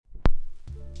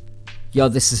Yo,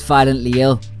 this is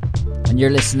Violentlyill, and you're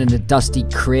listening to Dusty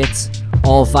Crates,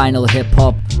 all vinyl hip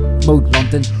hop, Moat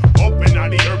London. Open on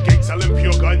the earth gate selling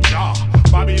pure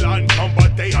ganja. Babylon come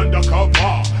but they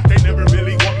undercover. They never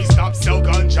really want me stop sell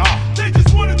ganja. They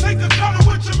just wanna take a cut of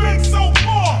what you make so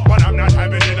far. But I'm not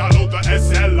having it, I load the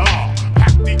SLR.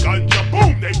 Pack the ganja,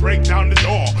 boom, they break down the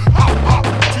door. Hop,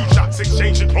 hop, 2 shots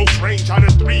exchange at close range. Out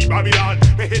of 3 Babylon,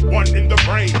 they hit 1 in the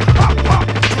brain. Hop, hop,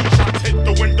 2 shots hit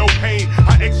the window pane.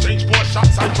 I exchange 4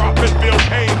 shots, I drop and feel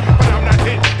pain. But I'm not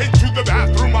hit, into the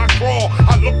bathroom I crawl.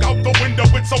 I look out the window,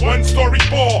 it's a 1-story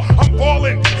fall. I'm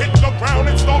falling, hit the ground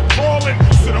and start crawling.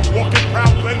 Sit up walking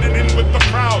proud, blending in with the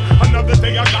crowd. Another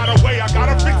day I got away, I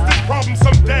gotta fix this problem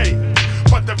someday.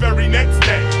 But the very next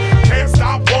day, can't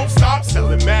stop, won't stop,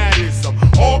 selling madism.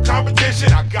 All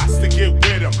competition, I got to get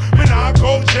with them. Man, I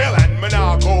go jail and man,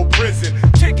 I go prison.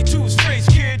 Take it to his face,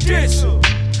 kid, this.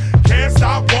 Can't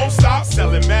stop, won't stop,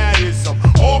 selling madism.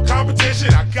 All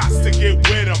competition, I got to get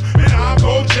with them. Man, I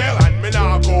go jail and man,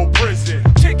 I go prison.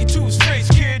 Take it to his face,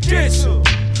 kid, this.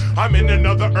 I'm in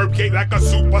another herb gate like a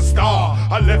superstar.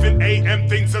 11 a.m.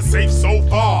 things are safe so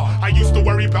far. I used to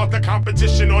worry about the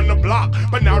competition on the block,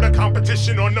 but now the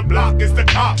competition on the block is the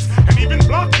cops. And even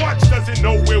Block Watch doesn't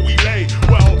know where we lay.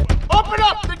 Well, open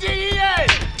up the DEA!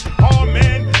 Oh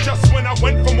man, just when I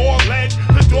went for more lead,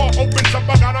 the door opens up,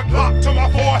 I got a Glock to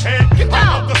my forehead. Get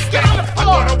down! Get on the I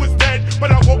thought I was dead,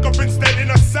 but I woke up instead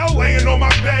in a cell laying on my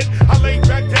bed. I laid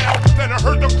back down, then I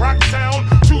heard the crack sound.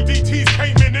 2 DTs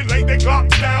came in and laid their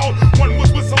Glocks down. One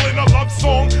was whistling a love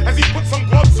song as he put some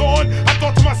gloves on. I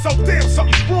thought to myself, damn,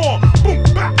 something's wrong. Boom,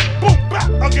 back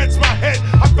against my head.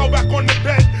 I fell back on the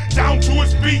bed, down to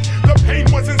his feet. The pain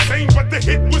was insane, but the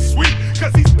hit was sweet.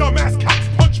 Cause these dumbass cops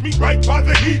punched me right by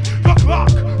the heat. The clock,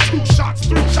 2 shots,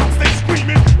 3 shots, they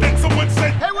screaming. Then someone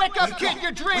said, Hey, wake up, kid,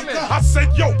 you're dreaming. I said,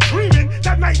 yo, dreaming?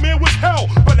 That nightmare was hell.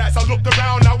 But as I looked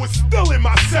around, I was still in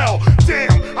my cell.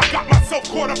 Damn, I got myself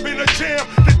caught up in a jam.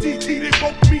 The DT that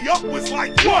woke me up was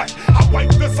like, what? I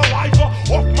wiped the saliva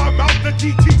off my mouth. The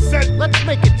DT said, Let's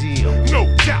make a deal.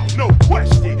 no doubt, no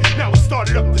question. Now it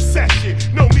started up the session.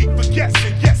 No need for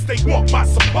guessing. Yes, they want my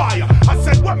supplier. I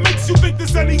said, what makes you think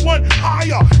there's anyone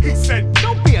higher? He said,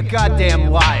 Don't be a goddamn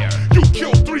liar. you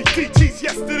killed 3 DTs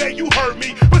yesterday, you heard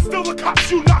me. But still the cops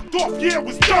you knocked off, yeah,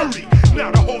 was dirty. Now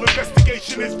the whole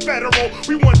investigation is federal.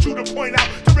 We want you to point out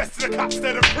the rest of the cops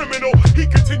that are criminal. He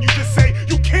continued to say,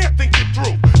 you can't think it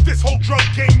through. This whole drug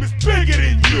game is bigger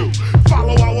than you.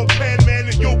 Follow our plan, man,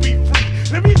 and you'll be free.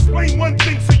 Let me explain one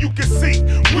thing so you can see.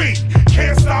 We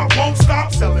can't stop, won't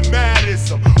stop, selling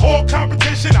madism. All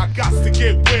competition, I got to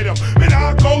get with them. Man,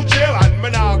 I'll go jail and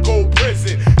man, I'll go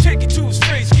prison. Take it to his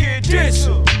face, kid, this.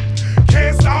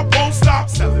 Can't stop, won't stop,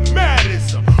 selling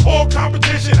madism. All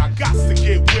competition, I got to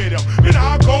get with them. Man,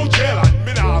 I'll go jail and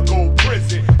man, I'll go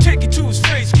prison. Take it to his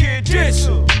face, kid, this.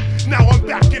 Now I'm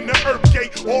back in the herb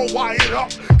gate, all wired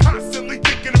up. Constantly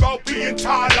thinking about being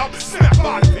tied up. Snap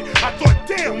out of it. I thought,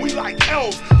 damn, we like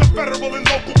L's. The federal and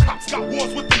local cops got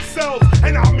wars with themselves.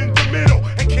 And I'm in the middle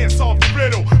and can't solve the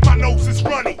riddle. My nose is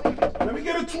runny. Let me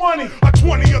get a 20. A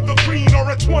 20 of the green or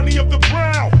a 20 of the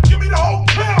brown. Give me the whole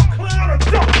pound, clown, or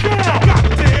drop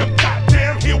down.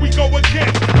 Goddamn, here we go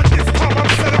again. But this time I'm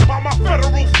set up by my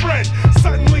federal friend.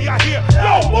 Suddenly I hear,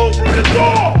 yo, move from the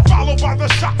door. Followed by the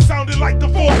shot sounding like the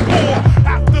 4-4.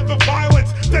 After the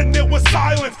violence, then there was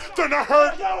silence. Then I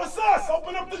heard, yo, it's us,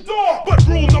 open up the door. But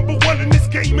rule number 1 in this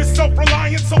game is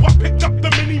self-reliance. So I picked up the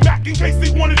mini-Mac in case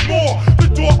they wanted more.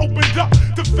 The door opened up,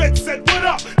 the feds said, what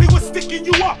up? They were sticking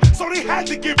you up, so they had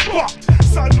to get bucked.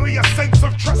 Suddenly a sense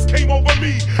of trust came over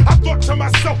me. I thought to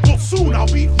myself, well soon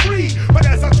I'll be free. But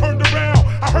as I turned around,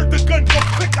 I heard the gun go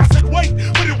click. I said, wait,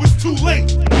 but it was too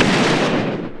late.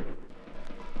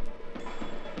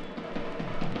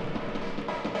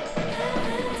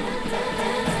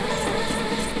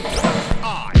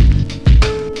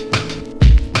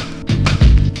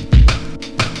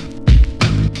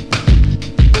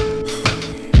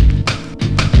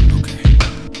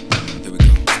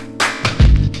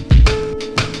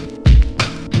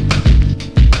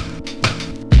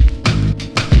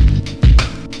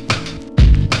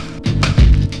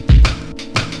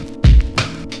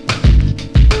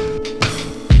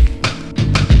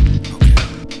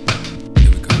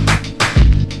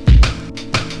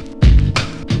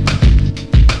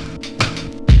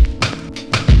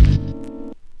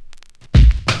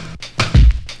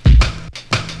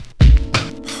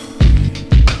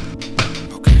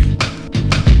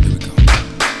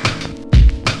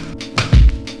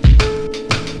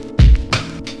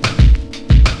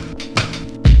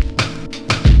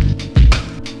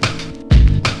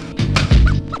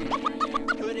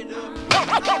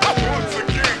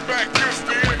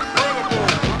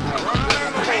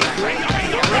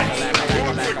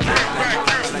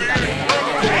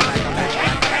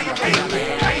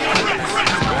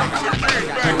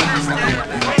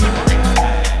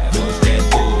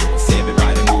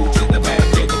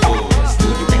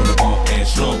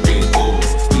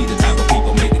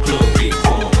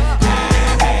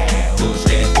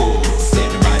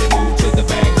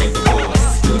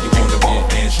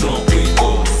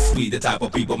 type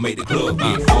of people make the club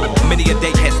get full. Many a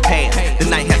day has passed, the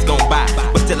night has gone by,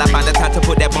 but still I find the time to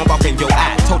put that bomb off in your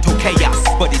eye. Total chaos,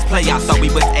 but these playoffs thought we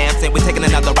was absent. We're taking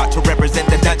another route to represent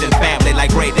the Dungeon family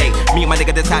like Grey Day. Me and my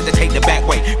nigga decide to take the back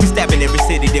way. We stabbing every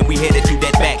city, then we headed to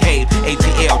that back cave.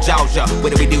 ATL, Georgia,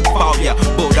 what do we do for ya?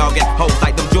 Bulldogging hoes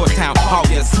like them Georgetown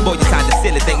Hoyas. Boy, you sound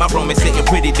silly, think my room is sitting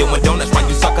pretty, doing donuts while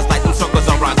you suckers like them suckers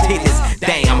around titties.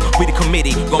 Damn, we the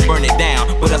committee, gon' burn it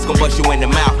down, but us gon' bust you in the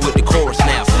mouth with the chorus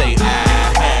now. Say,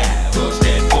 Push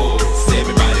that bus,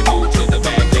 everybody move to the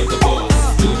back of the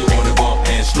bus. Do you wanna bump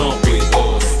and slump with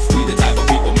us? We the type of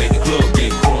people make the club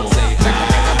get crunk. Say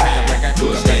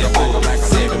push that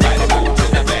bus, everybody move to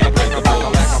the back of the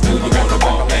bus. Do you wanna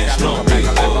bump and slump with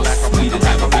us? We the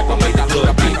type of people make the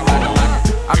club get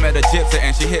crunk. I met a gypsy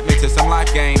and she hit me to some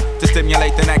life game to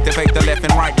stimulate and activate the left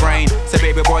and right brain. Say,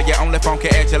 baby boy, you only funky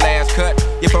at your last cut.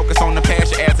 You focus on the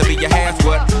past, your ass will be your has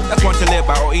what. That's one to live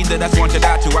by, or either that's one to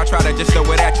die to. I try to just throw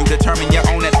it at you, determine your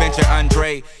own adventure,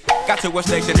 Andre. Got to a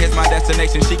station, here's my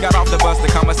destination. She got off the bus, the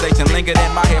conversation lingered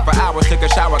in my head for hours. Took a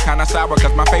shower, kinda sour,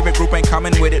 cause my favorite group ain't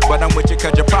coming with it. But I'm with you,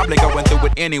 cause you're probably going through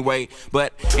it anyway.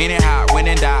 But anyhow, went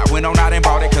and died, went on out and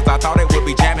bought it, cause I thought it would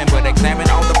be jamming. But examine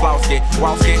all the flaws,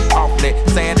 walls get awfully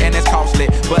sad and it's costly.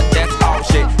 But that's all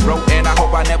shit, wrote and I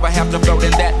hope I never have to float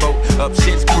in that boat. Up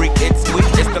shit's creek, it's sweet,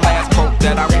 it's the last quote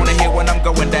that I wanna hear when I'm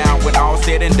going down. When all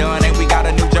said and done, and we got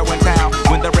a new Joe in town.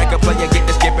 When the record player get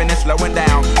to skipping and slowing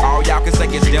down, all y'all can say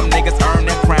is them niggas earn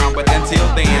that crown. But until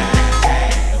then,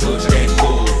 push that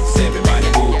bus, everybody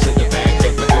move to the back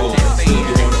of the bus. Do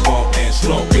you wanna bump and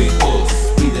slump with us?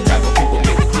 We the type of people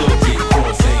make the club get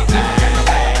crunk. Say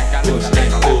push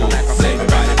that bus,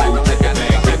 everybody move to the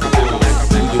back of the bus.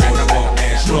 Do you wanna bump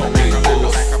and slump with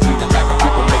us? We the type of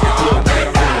people make the club get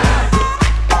crunk.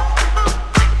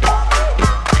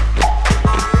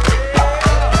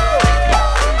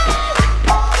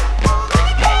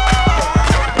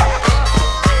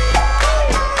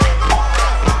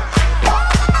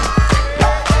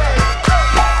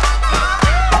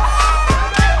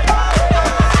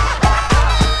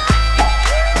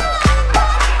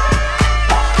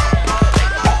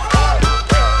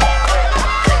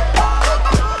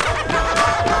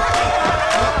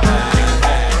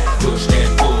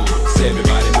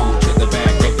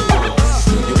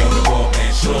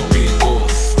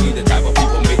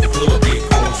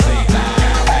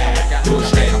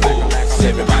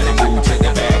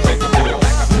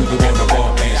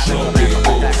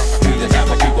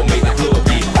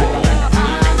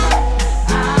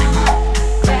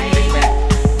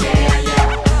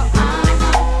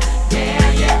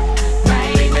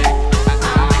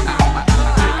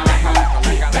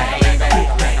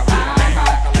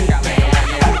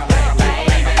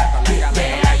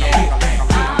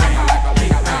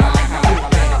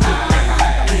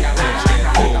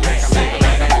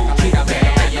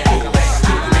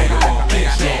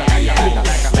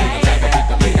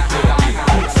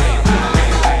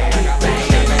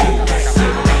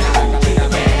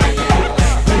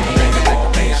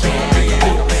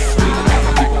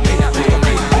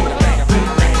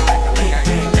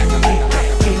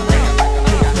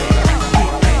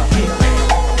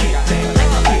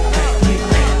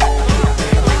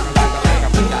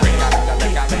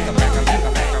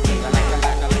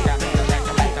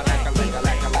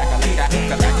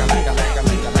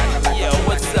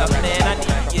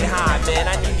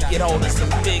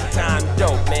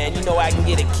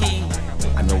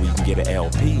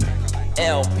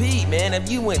 LP, man,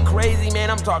 if you went crazy, man,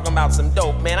 I'm talking about some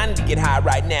dope, man. I need to get high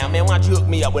right now, man. Why don't you hook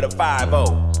me up with a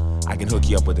 5-0? I can hook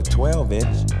you up with a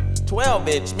 12-inch.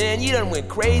 12-inch, man, you done went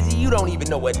crazy. You don't even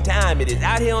know what time it is.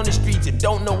 Out here on the streets and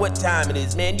don't know what time it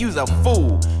is, man. You's a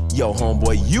fool. Yo,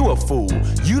 homeboy, you a fool.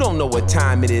 You don't know what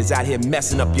time it is out here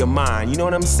messing up your mind. You know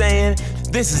what I'm saying?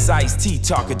 This is Ice-T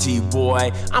talking to you,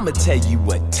 boy. I'ma tell you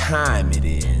what time it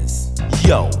is.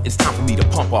 Yo, it's time for me to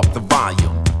pump up the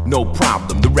volume. No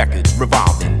problem, the record's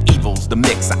revolving. Evil's the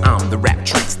mixer, I'm the rap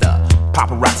trickster.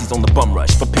 Paparazzi's on the bum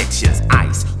rush for pictures.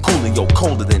 Ice, Coolio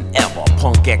colder than ever.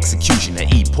 Punk executioner,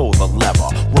 E pull the lever.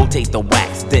 Rotate the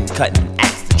wax, then cut and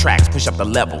axe the tracks. Push up the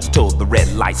levels till the red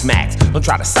lights max. Don't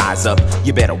try to size up,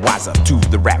 you better wise up to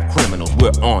the rap criminals.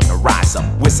 We're on the rise up,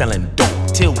 we're selling dope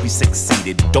till we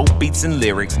succeeded. Dope beats and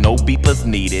lyrics, no beepers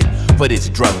needed. For this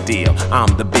drug deal,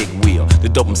 I'm the big wheel. The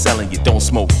dope I'm selling, you don't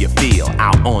smoke, you feel.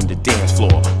 Out on the dance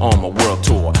floor, on my world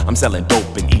tour, I'm selling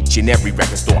dope in each and every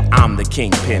record store. I'm the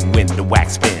kingpin when the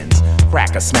wax spins.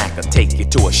 Crack a smacker, take you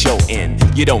to a show in.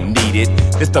 You don't need it,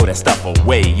 just throw that stuff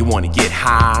away. You wanna get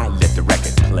high, let the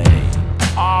record play.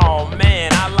 Oh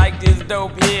man, I like this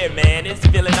dope here, man. It's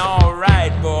feeling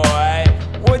alright, boy.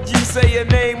 What'd you say your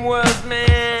name was,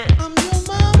 man? I'm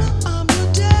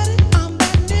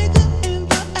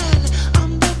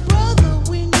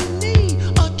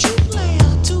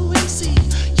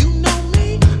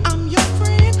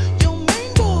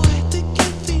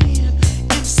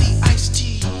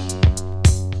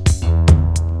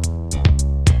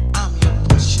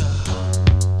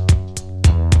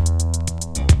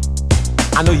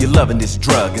I know you're loving this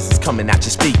drug as it's coming out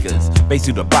your speakers. Bass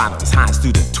through the bottoms, highs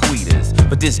through the tweeters.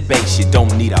 But this bass, you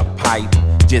don't need a pipe,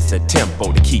 just a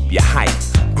tempo to keep you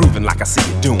hyped, grooving like I see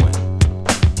you doing.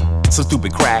 So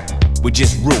stupid crack would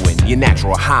just ruin your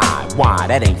natural high. Why,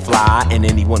 that ain't fly, and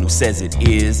anyone who says it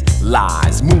is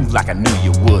lies. Move like I knew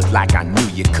you would, like I knew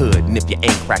you could. And if you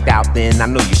ain't cracked out, then I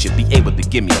know you should be able to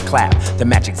give me a clap to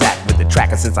match exact with the track.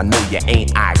 And since I know you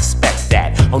ain't, I expect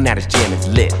that. Oh, now this jam is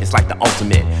lit, it's like the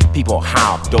ultimate. People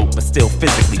high off dope, but still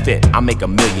physically fit. I'll make $1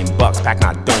 million, packing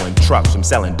out dough in trucks from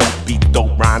selling dope beats,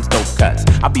 dope rhymes, dope cuts.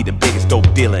 I'll be the biggest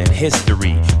dope dealer in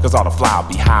history, cause all the fly will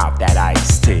be high off that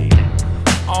iced tea.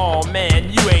 Oh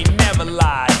man, you ain't never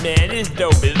lied, man. This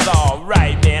dope is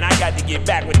alright, man. I got to get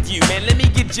back with you, man. Let me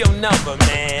get your number,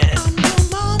 man. I'm your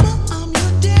mama, I'm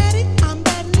your daddy, I'm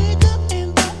that nigga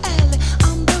in the alley.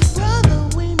 I'm the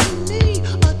brother when you need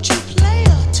a true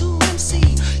player to MC.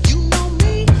 You know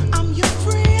me, I'm your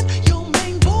friend, your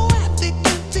main boy, thick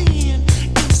and thin.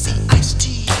 MC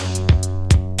Ice-T.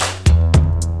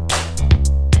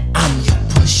 I'm your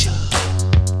pusher.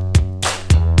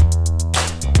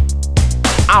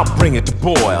 I'll bring it to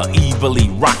boil, evilly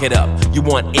rock it up. You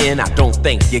want in? I don't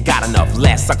think you got enough.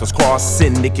 Last suckers cross,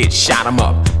 syndicate shot 'em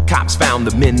up. Cops found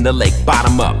them in the lake,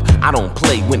 bottom up. I don't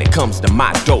play when it comes to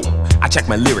my dope. I check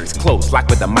my lyrics close, like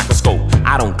with a microscope.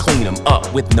 I don't clean them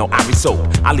up with no ivory soap.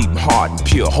 I leave them hard and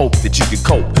pure, hope that you can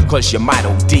cope. Cause you might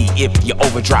OD if you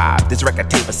overdrive this record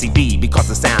tape or CD. Because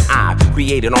the sound I've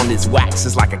created on this wax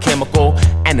is like a chemical,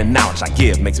 and the knowledge I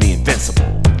give makes me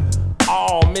invincible.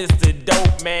 Oh, Mr.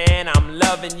 Dope, man, I'm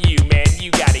loving you, man.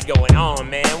 You got it going on,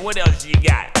 man. What else you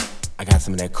got? I got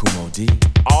some of that Kumo D.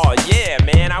 Oh, yeah,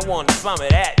 man, I want some of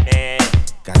that, man.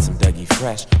 Got some Dougie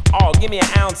Fresh. Oh, give me an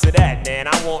ounce of that, man.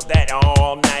 I want that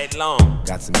all night long.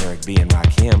 Got some Eric B and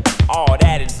Rakim. Oh,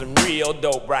 that is some real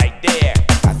dope right there.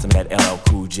 Got some of that LL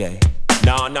Cool J.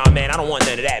 No, man, I don't want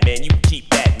none of that, man. You can keep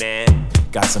that, man.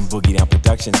 Got some Boogie Down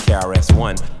Productions,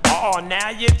 KRS-One. Oh, now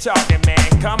you're talking,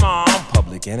 man. Come on.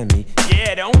 Public Enemy.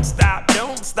 Yeah, don't stop,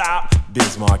 don't stop.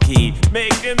 Biz Markie.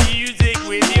 Make the music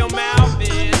with your mouth,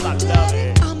 biz. I love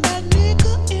it. I'm that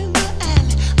nigga in the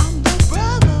alley. I'm the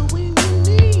brother when you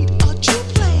need a true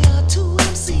player to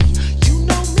MC. You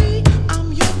know me,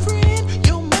 I'm your friend,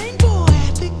 your main boy,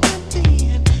 thick and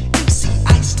thin. MC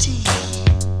Ice-T.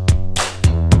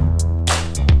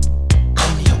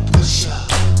 I'm your pusher.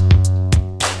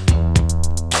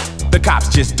 The cops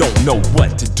just don't know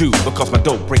what to do because my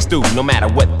dope breaks through no matter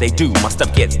what they do. My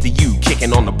stuff gets to you,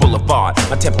 kicking on the boulevard.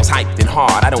 My tempo's hyped and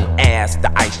hard. I don't ask,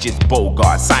 the ice just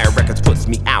bogart. Sire Records puts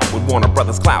me out with Warner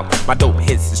Brothers clout. My dope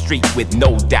hits the street with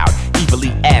no doubt.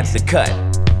 Evilly adds the cut,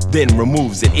 then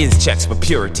removes it, is checks for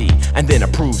purity, and then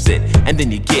approves it, and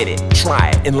then you get it, try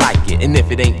it, and like it, and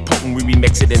if it ain't potent, we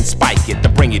remix it and spike it to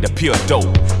bring you to pure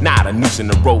dope, not a noose in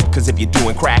the rope, cause if you're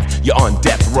doing crack, you're on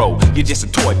death row, you're just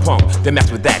a toy punk, then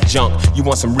mess with that junk, you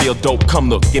want some real dope, come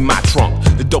look in my trunk,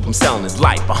 the dope I'm selling is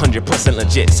life, 100%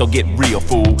 legit, so get real,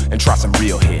 fool, and try some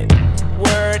real hit.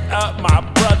 Word up, my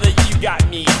brother, you got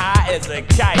me high as a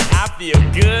kite, I feel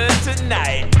good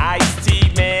tonight,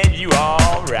 Ice-T, man, you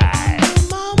alright.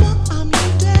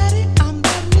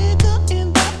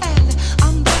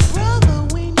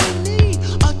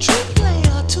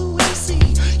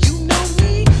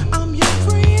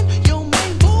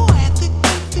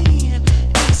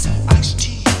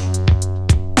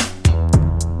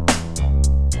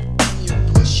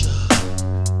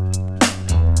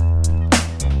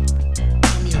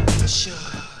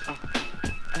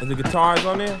 Are the guitars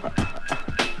on there?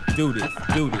 Do this,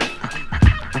 do this.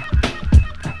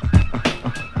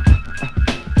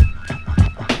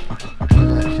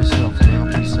 Relax yourself now,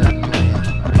 reset plan.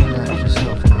 Relax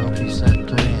yourself now, reset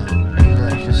plan.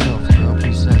 Relax yourself now,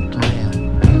 reset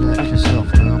plan. Relax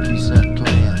yourself now, reset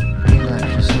plan. Relax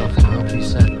yourself now,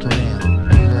 reset plan.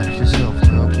 Relax yourself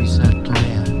now, reset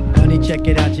plan. Honey, check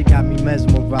it out, you got me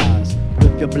mesmerized.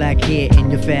 With your black hair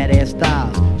and your fat ass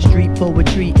thighs. Street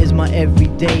poetry is my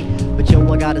everyday. But yo,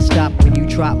 I gotta stop when you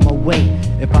drop my weight.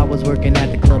 If I was working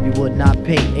at the club, you would not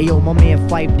pay. Ayo, my man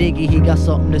Fife Diggy, he got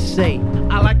something to say.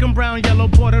 I like him brown, yellow,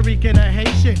 Puerto Rican, or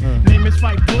Haitian. Name is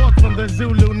Fife Dog from the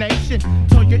Zulu Nation.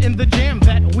 Told you in the jam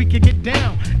that we could get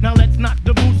down. Now let's knock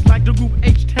the boots like the group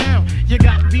H-Town. You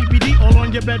got BBD all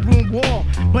on your bedroom wall.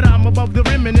 But I'm above the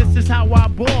rim and this is how I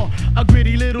ball. A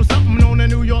gritty little something on the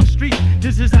New York street.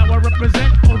 This is how I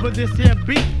represent over this here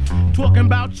beat. Talking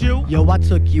about you. Yo, I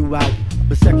took you out.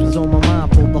 But sex was on my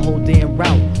mind for the whole damn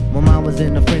route. My mind was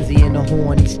in a frenzy in a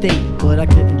horny state. But I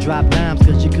couldn't drop dimes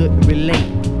cause you couldn't relate.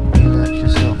 Relax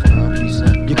yourself now,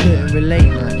 reset. You couldn't relate.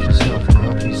 Relax yourself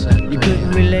now, reset. You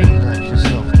couldn't relate. Relax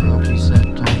yourself now, reset.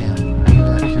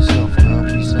 Relax yourself now,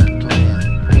 reset.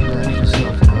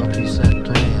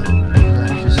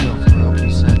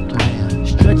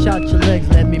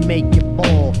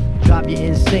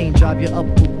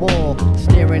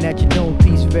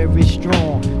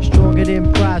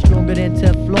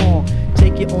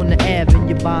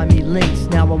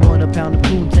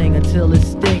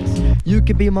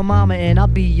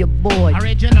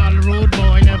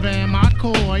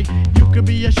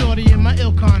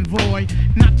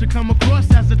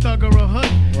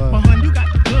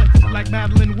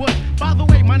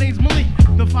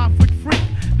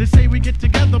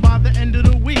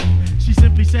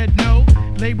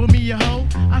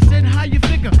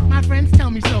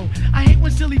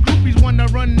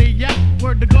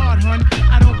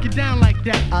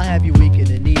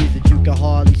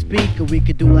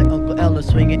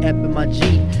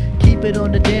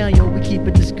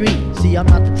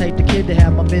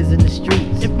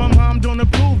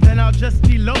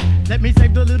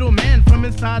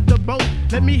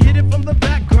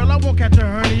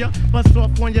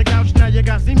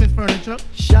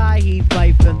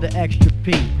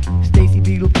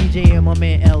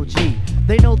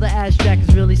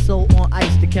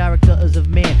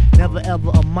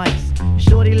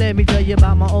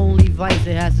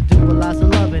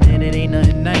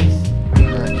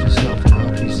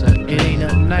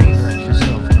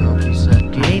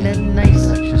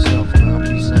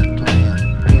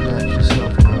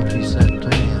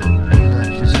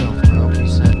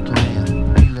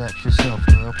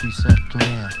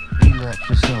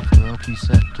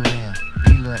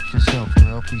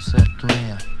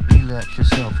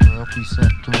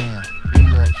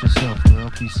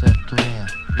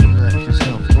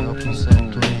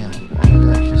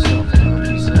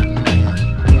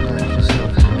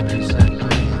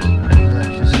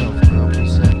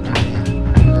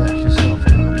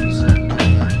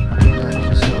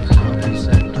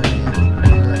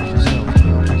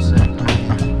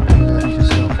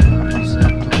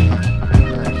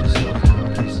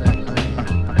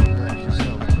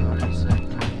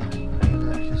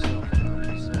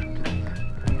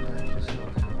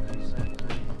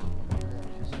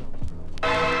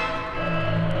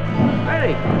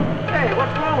 Hey,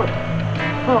 what's wrong with him?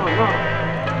 Oh no,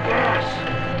 gas.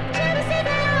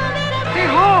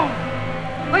 Behold,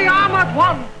 the armored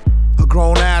one. A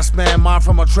grown ass man, mine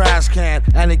from a trash can.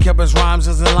 And he kept his rhymes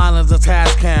as in line as a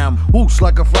task cam. Whoops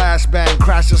like a flashbang,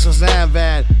 crashed a Shazam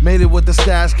van. Made it with the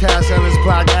stash cash and his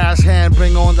black ass hand.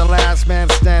 Bring on the last man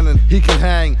standing, he can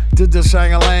hang. Did the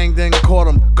shang-a-lang, then caught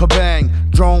him, kabang.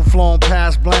 Drone flown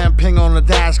past, blam, ping on the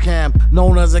dash cam.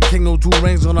 Known as a king who do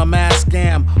rings on a mass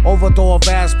scam. Overthrow a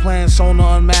vast plan, shown to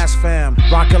unmasked fam.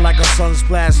 Rockin' like a sun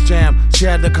splash jam. She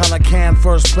had the color can,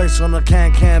 first place on the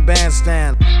can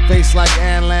bandstand. Face like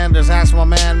Ann Landers, ask my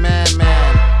man.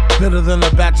 Better than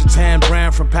a batch of tan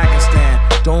brand from Pakistan.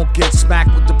 Don't get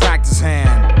smacked with the practice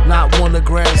hand. Not one to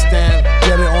grandstand.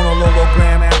 Get it on a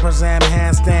logogram, ampersand,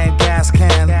 handstand, gas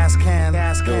can.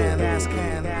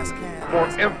 For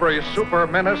every super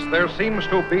menace, there seems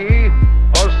to be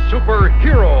a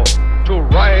superhero to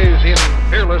rise in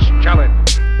fearless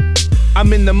challenge.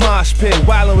 I'm in the mosh pit,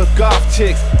 wildin' with golf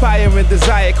chicks. Fire and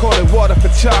desire, calling water for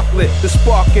chocolate. The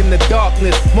spark in the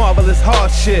darkness, marvelous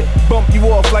hard shit. Bump you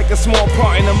off like a small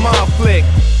part in a mob flick.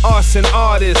 Arson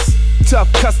artist, tough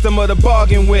customer to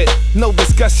bargain with. No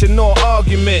discussion nor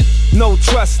argument. No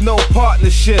trust, no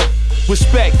partnership.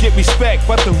 Respect, get respect,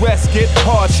 but the rest get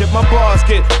hardship. My bars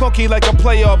get funky like a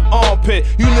playoff armpit.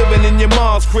 You living in your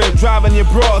mom's crib, driving your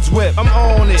broad's whip. I'm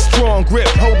on it, strong grip,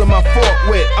 holding my fork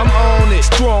with. I'm on it,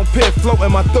 strong pit,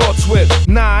 floating my thoughts with.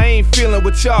 Nah, I ain't feeling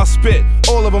what y'all spit.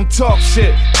 All of them talk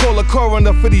shit. Call a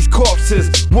coroner for these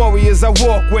corpses. Warriors I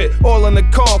walk with, all in the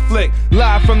conflict.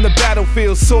 Live from the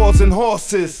battlefield, swords and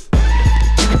horses.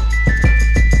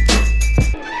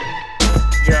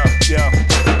 Yeah.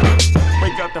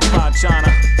 Break out the fire,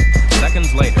 China.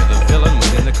 Seconds later, the villain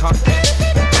was in the cockpit.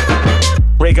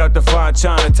 Break out the fine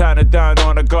china, time to dine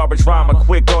on a garbage rhymer.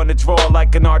 Quick on the draw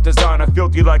like an art designer,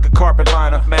 filthy like a carpet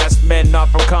liner. Masked men not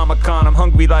from Comic-Con, I'm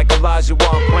hungry like Elijah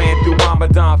while I'm playing through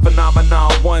Ramadan.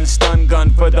 Phenomenon, one stun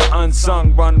gun for the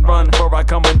unsung. Run, for I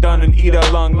come undone and eat a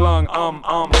lung.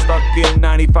 Stuck in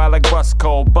 95 like rust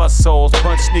cold, bust souls.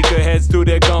 Punch sneaker heads through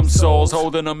their gum soles.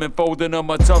 Holding them and folding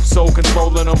them, a tough soul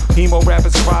controlling them. Emo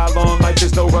rappers cry along like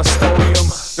there's no Rust-Oleum.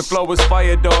 The flow is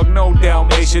fire dog, no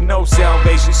Dalmatian, no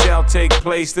salvation shall take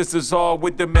place. This is all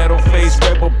with the metal face,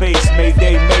 rebel bass.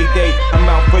 Mayday, I'm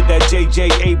out for that J.J.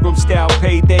 Abrams style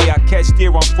payday. I catch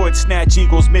deer on foot, snatch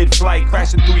eagles mid-flight,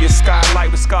 crashing through your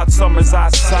skylight with Scott Summers'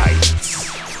 eyesight.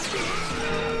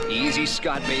 Easy,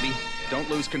 Scott, baby. Don't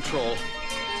lose control.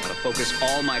 Gotta focus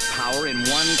all my power in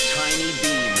one tiny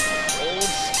beam. Hold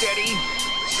steady.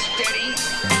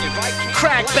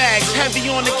 Crack bags heavy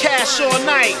on the cash all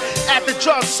night. At the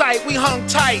drug site, we hung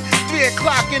tight. 3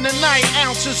 o'clock in the night,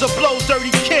 ounces of blow,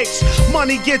 dirty kicks.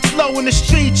 Money gets low in the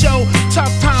street, yo. Tough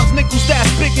times, nickels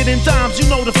that's bigger than dimes. You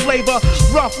know the flavor.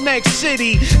 Roughneck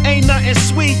City, ain't nothing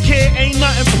sweet, kid, ain't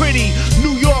nothing pretty.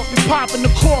 New York, we popping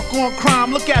the cork on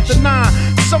crime. Look at the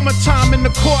 9. Summertime in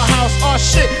the courthouse. Oh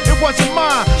shit, it wasn't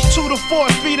mine. 2 to 4,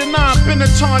 3 to 9.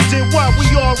 Benetton did what? We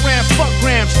all ran fuck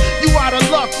grams. You out of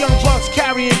luck, young bucks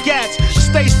carrying gats.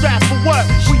 Stay strapped for what?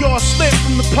 We all slip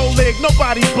from the pole leg,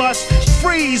 nobody bust.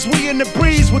 Freeze, we in the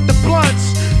breeze with the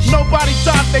blunts. Nobody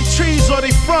drop they trees or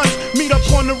they fronts. Meet up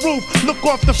on the roof, look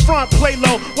off the front, play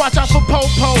low. Watch out for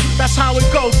Popo, that's how it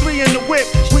go. 3 in the whip,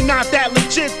 we not that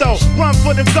legit though. Run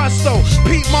for the gusto.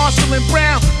 Pete Marshall and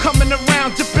Brown coming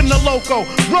around, dipping the loco.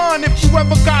 Run if you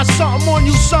ever got something on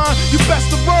you, son. You best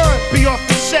to run. Be off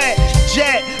the set,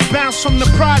 jet, bounce from the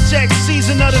project,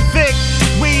 season of the Vic.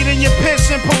 Weed in your piss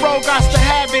and parole got to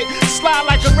have it. Slide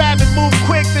like a rabbit, move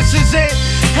quick, this is it.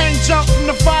 Hang jump from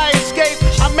the fire escape,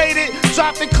 I made it.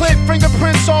 Drop the clip,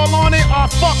 fingerprints all on it. Oh,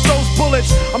 fuck those bullets,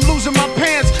 I'm losing my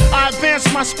pants. I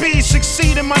advance my speed,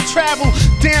 succeed in my travel.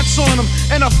 Dance on them,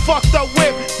 and a fucked up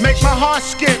whip. Make my heart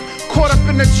skip, caught up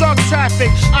in the drug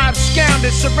traffic. I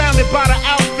absconded, surrounded by the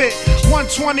outfit.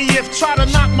 120th, try to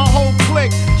knock my whole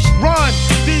clique. Run,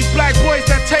 these black boys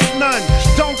that take none.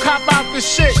 Don't cop out the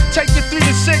shit, take your 3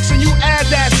 to 6 and you add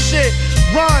that shit.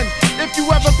 Run, if you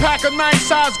ever pack a nice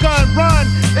size gun. Run,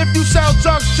 if you sell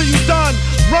drugs till you done.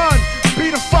 Run, be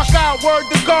the fuck out, word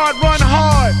to God, run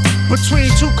hard.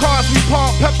 Between 2 cars we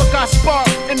park, Pepper got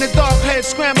sparked. In the dark head,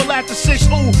 scramble at the 6,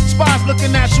 ooh. Spies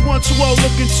looking at you, 120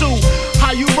 looking too.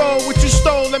 How you roll, what you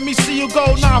stole, let me see you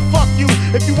go. Nah, fuck you,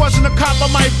 if you wasn't a cop I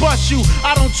might bust you.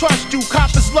 I don't trust you,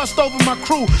 coppers lust over my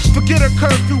crew. Forget a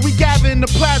curfew, we gather in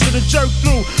the plaza to jerk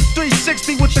through.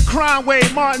 360 with the crime wave,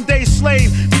 Martin Day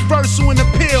slave. Reversal and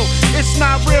appeal, it's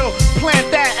not real. Plant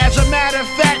that, as a matter of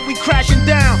fact, we cracking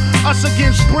down. Us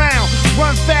against Brown,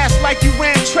 run fast like you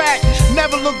ran track.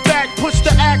 Never look back, push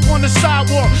the act on the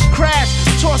sidewalk. Crash,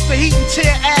 toss the heat and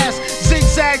tear ass.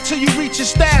 Zigzag till you reach your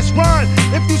stash. Run,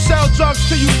 if you sell drugs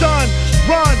till you done.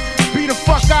 Run, be the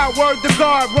fuck out, word to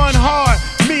God, run hard.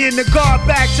 Me and the guard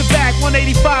back to back,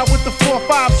 185 with the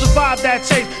 4-5, survived that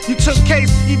chase. You took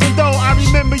case, even though I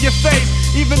remember your face.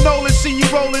 Even Nolan seen you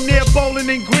rolling there, bowling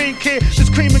in green, kid. This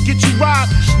cream will get you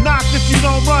robbed, knocked if you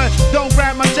don't run. Don't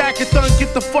grab my jacket, don't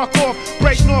get the fuck off.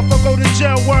 Break north or go to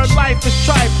jail, word life is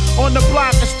tripe. On the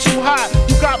block, it's too hot.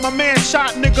 You got my man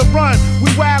shot, nigga, run.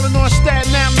 We wildin' on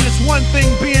Staten Island, it's one thing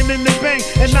being in the bank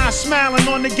and not smiling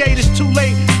on the gate, it's too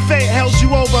late. Fate held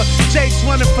you over, Jake's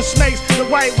running for snakes. The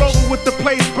white rover with the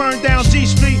place burned down G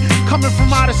Street. Coming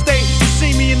from out of state, you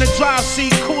see me in the drive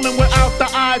seat, cooling without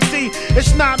the ID.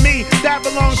 It's not me, that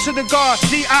belongs to the guard,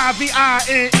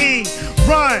 D-I-V-I-N-E.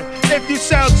 Run, if you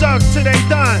sell drugs till they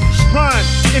done. Run,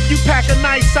 if you pack a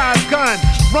nice size gun.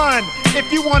 Run,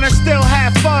 if you wanna still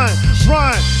have fun.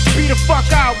 Run, be the fuck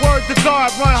out, word to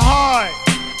God, run hard.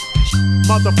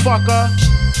 Motherfucker.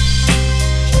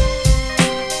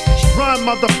 Run,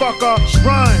 motherfucker,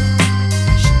 run.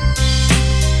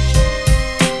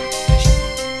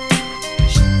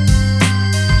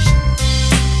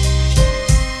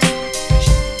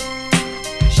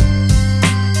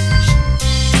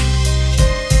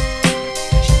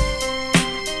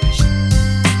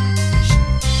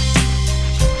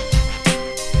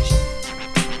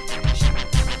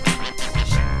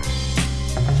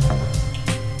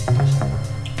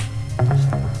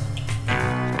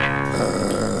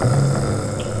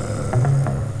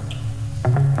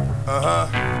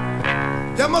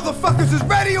 Y'all motherfuckers is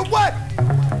ready or what?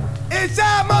 Is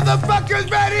y'all motherfuckers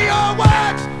ready or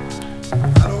what?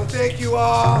 I don't think you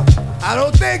are. I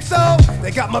don't think so. They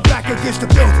got my back against the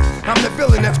building. I'm the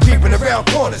villain that's creeping around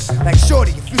corners. Like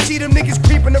Shorty, if you see them niggas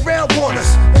creeping around, warn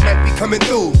us. They might be coming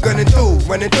through, gunning through,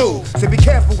 running through. So be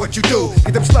careful what you do,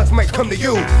 get them slugs might come to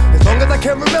you. As long as I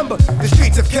can remember, the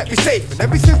streets have kept me safe. And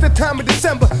ever since the time of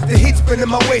December, the heat's been in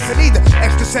my waist. I need an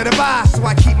extra set of eyes, so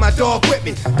I keep my dog with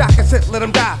me. Doctor said let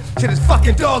him die, shit, his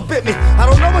fucking dog bit me. I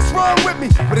don't know what's wrong with me,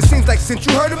 but it seems like since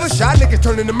you heard of us, y'all niggas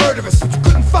turned into murderers. But you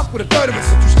couldn't fuck with a third of us,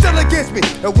 but you still against me.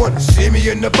 And wanna see me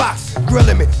in the box,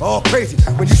 grilling me, all crazy.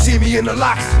 When you see me in the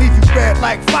locks, leave you red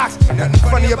like Fox. Ain't nothing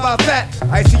funny about that.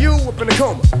 ICU up in a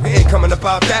coma, it ain't coming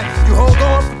about that. You hold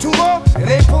on for too long, and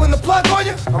ain't pulling the plug on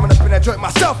you. I'm gonna up in that joint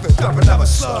myself and drop another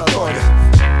slug on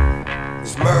you.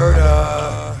 It's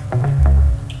murder.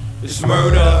 It's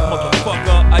murder.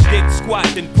 Motherfucker, I did squat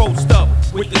then post up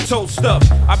with the toast up.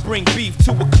 I bring beef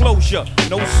to a closure.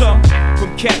 Know some?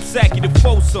 From Katsaki to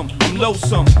Folsom, I'm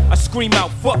loathsome. I scream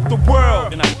out, fuck the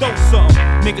world, and I throw some.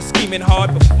 Niggas scheming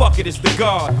hard, but fuck it, it's the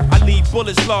guard. I leave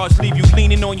bullets large, leave you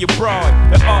leaning on your broad.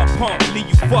 The art pump, leave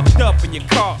you fucked up in your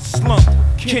car slumped.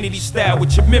 Kennedy style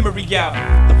with your memory out.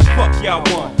 The fuck y'all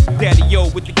want? Daddy-o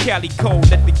with the Cali code,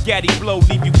 let the gaddy blow,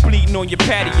 leave you bleeding on your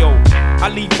patio. I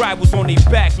leave rivals on their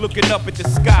back, looking up at the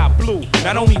sky blue.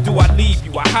 Not only do I leave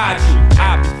you, I hide you.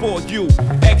 I before you,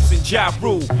 X and Ja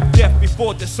Rule. Death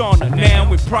before dishonor,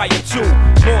 now and prior to.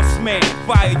 Lost man,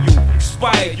 fire you,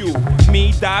 expire you.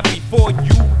 Me die before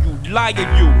you liar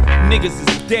you. Niggas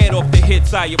is dead off the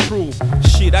hits I approve.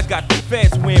 Shit, I got the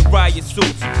feds wearing riot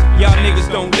suits. Y'all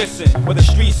niggas don't listen, where the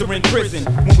streets are in prison.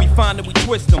 When we find it, we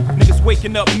twist them. Niggas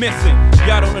waking up missing.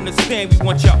 Y'all don't understand, we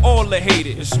want y'all all to hate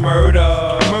it. It's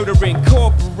murder. Murder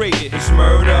incorporated. It's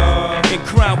murder. In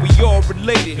crime, we all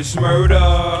related. It's murder.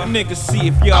 Niggas see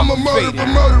if y'all I'm a murderer,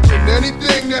 murdering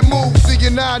anything that moves. See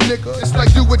you now, nigga. It's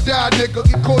like do or die, nigga.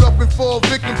 Get caught up and fall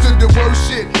victim to the worst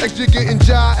shit. Extra getting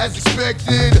jai as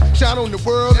expected. Shine on the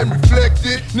world and reflect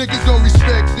it. Niggas don't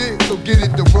respect it, so get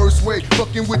it the worst way.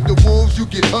 Fucking with the wolves, you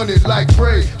get hunted like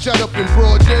prey. Shot up in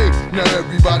broad day, now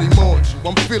everybody mourns you.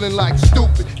 I'm feeling like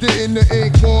stupid. Didn't the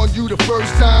ink warn you the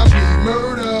first time? Be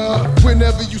murder.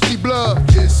 Whenever you see blood,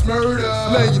 it's murder.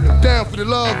 Laying them down for the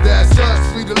love, that's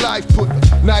us. Free the life, put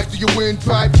a knife to your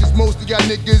windpipe. Cause most of y'all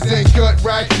niggas ain't cut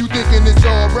right. You thinking it's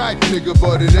alright, nigga,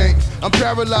 but it ain't. I'm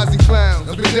paralyzing clowns,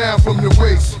 I've been down from the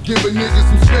waist. Give a nigga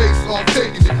some space, so I'm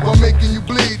taking it while making you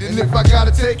bleed. And if I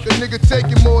gotta take a nigga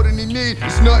taking more than he need,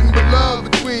 it's nothing but love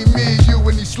between me, you,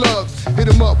 and these slugs. Hit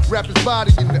him up, wrap his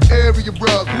body in the area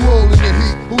rug. Who holding the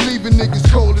heat? Who leaving niggas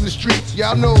cold in the streets?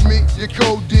 Y'all know me, your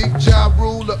code D, Ja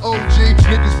Rule, the OG.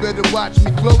 Niggas better watch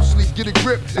me closely, get a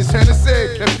grip. It's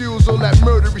Hennessy that fuels all that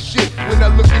murderous shit. When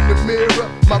I look in the mirror,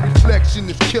 my reflection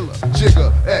is killer.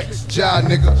 Jigger, X, Ja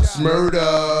nigga, it's murder.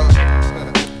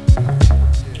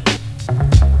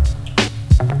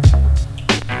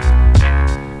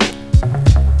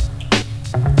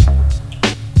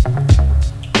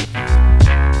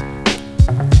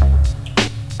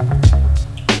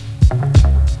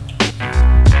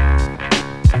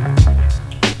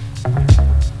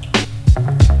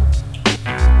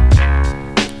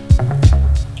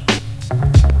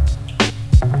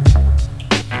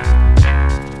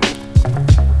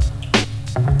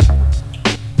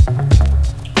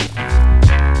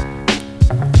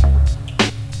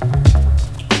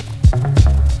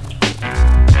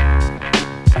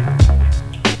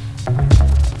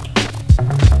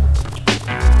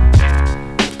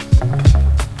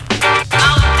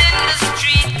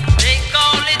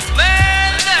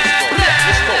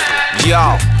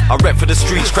 I rep for the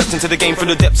streets, crept into the game from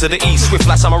the depths of the east. Swift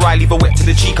like samurai, leave a wet to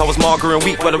the cheek. I was mager and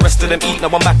weak, while the rest of them eat. Now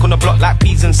I'm back on the block like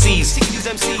P's and C's.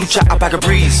 Who chat a bag of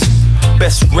breeze?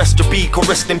 Best rest your beak or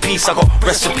rest in peace. I got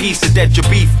recipes to dead your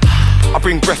beef. I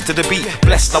bring breath to the beat.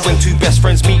 Blessed, I when two best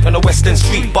friends meet on the West End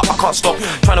street. But I can't stop,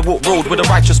 trying to walk road with a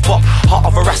righteous pop. Heart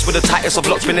of a ras with the tightest of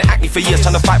locks. Been in acne for years,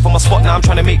 trying to fight for my spot. Now I'm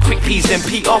trying to make quick peas, then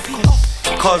pee off.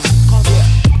 Cause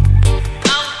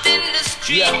out in the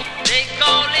street, they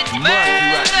call it murder.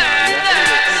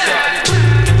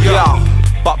 Yeah,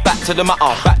 but back to the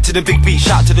matter, back to the big beat,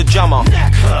 shout to the jammer.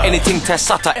 Anything test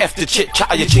sutter, F the chit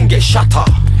chatter, your chin get shatter.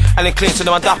 And then clean to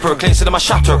them my dapper, clean to them my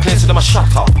shatter, clean to them my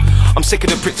shatter. I'm sick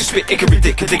of the pricks who spit hickory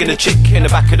dick, digging a chick in the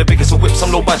back of the biggest of whips.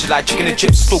 I'm low budget like chicken and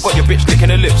chips, still got your bitch licking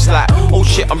her lips like, oh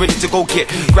shit, I'm ready to go get.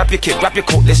 Grab your kid, grab your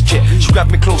coat, let's chit. She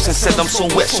grabbed me close and said I'm so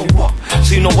wet, so what?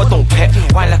 So you know I don't pet,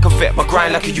 whine like a vet, but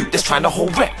grind like a youth that's trying to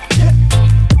hold rep.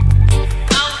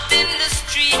 Out in the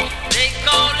street, they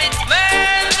call it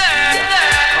murder.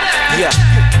 Yeah.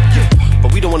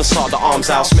 But we don't wanna start the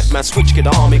arms out. Smith man switch, get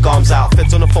the army arms out.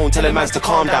 Feds on the phone telling mans to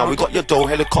calm down. We got your dough,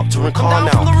 helicopter and car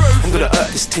now. I'm gonna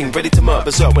hurt this thing, ready to murder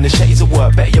berserk. When the shitty's at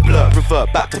work, better you blur.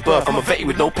 Revert back to birth, I'm a vetty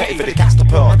with no petty for the gas to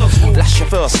pearl. Lash your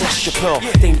verse, slash your pearl.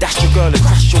 Then dash your girl and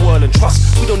crash your whirl and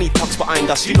trust. We don't need tucks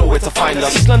behind us, you know where to find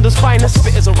us. East London's finest,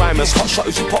 spitters and rhymers. Hot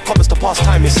shotters who pop covers to pass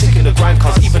time. Is sick in the grind,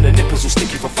 cause even the nippers will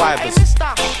stick you for fibers.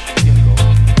 Out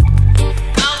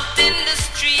in the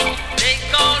street, they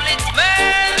call it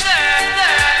murder.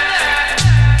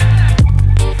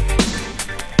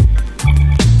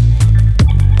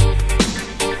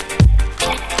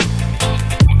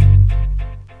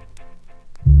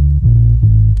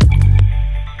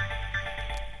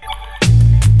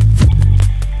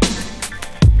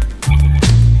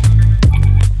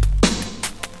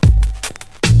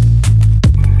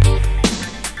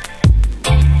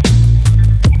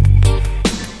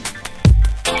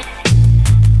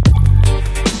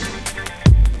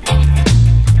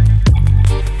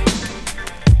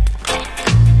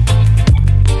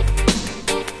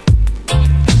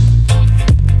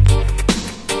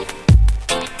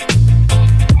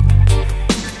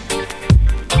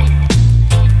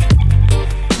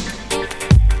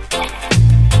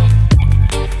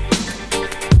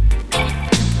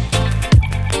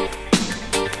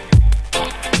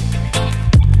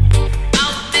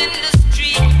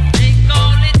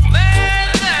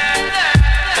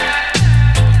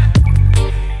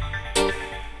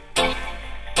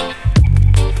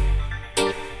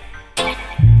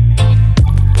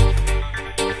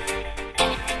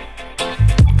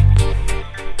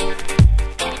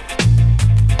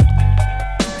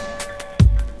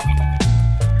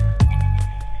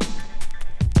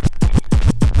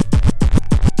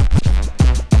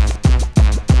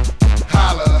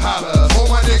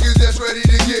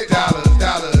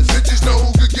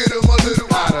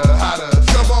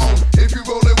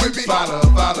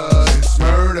 holla, it's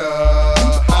murder.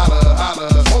 Holla, holla.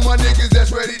 All my niggas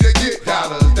that's ready to get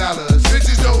dollars, dollars.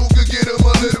 Bitches know who could get them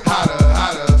a little hotter,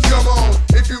 hotter. Come on,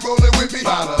 if you rollin' with me,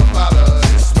 holla, holla,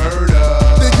 it's murder.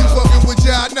 Think you fuckin' with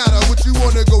John Nada? What you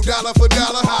wanna go dollar for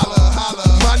dollar? Holla, holla.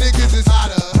 My niggas is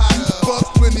hotter, hotter.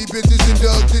 Fuck plenty bitches and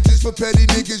dug ditches for petty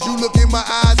niggas. You look in my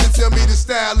eyes and tell me the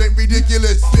style ain't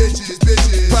ridiculous. Bitches,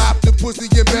 bitches. Pop the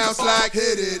pussy and bounce like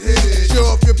hit it, hit it. Show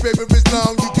off your paper is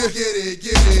long, you can get it,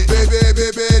 get it. Baby,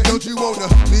 baby, don't you wanna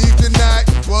leave tonight?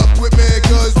 Fuck with me,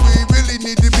 cause we really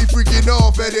need to be freaking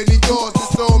off at any cost.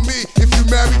 It's on me. If you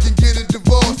married, then get a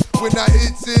divorce. When I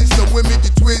hit it, some women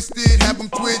get twisted, have them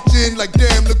twitching like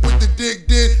damn, look what the dick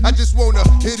did. I just wanna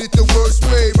hit it the worst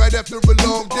way, right after a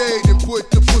long day, then put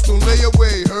the puss on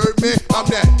layaway. Heard me? I'm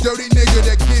that dirty nigga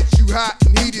that gets you hot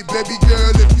and heated, baby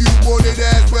girl. If you want it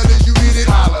as well as you need it,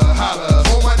 holla, holla.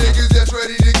 All my niggas that's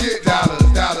ready to get dollars,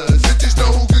 dollars. Bitches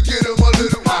know who could get them a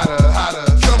little hotter, hotter.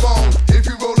 Come on, if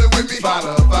you rollin' with me,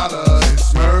 follow, follow. It's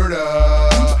murder,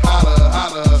 holla,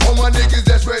 holla. All my niggas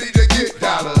that's ready to get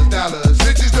dollars, dollars.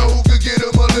 Bitches know who could get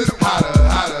them a little hotter,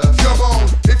 hotter. Come on,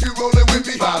 if you rollin' with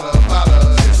me, follow,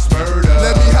 follow. It's murder.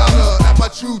 Let me holler at my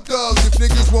true thugs. If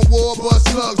niggas want war, bust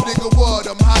slugs, nigga what?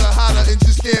 I'm hotter, hotter and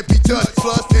just can't be touched.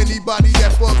 Plus anybody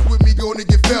that fucks with me gonna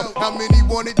get felt. How many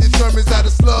want it determines how the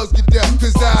slugs get dealt.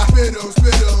 Cause I spit 'em,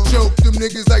 choke them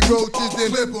niggas like roaches,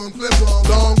 then flip 'em.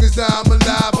 Long as I'm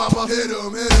alive, I'ma hit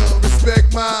 'em.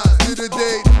 Respect mine to the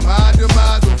day, my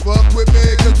demise. Don't fuck with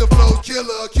me, cause the flow's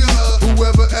killer, killer.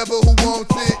 Whoever ever who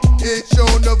wants it, it's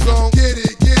showing up, gon' get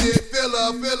it,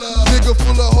 filler, filler. Nigga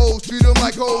full of hoes, treat them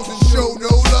like hoes and show no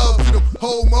love to them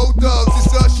homo thugs.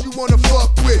 It's us you wanna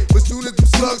fuck with, but soon as them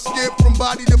slugs skip from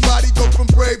body to body, go from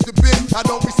brave to bitch. I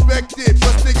don't respect it,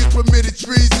 plus niggas permitted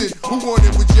treason. Who want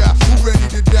it with y'all? Who ready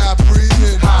to die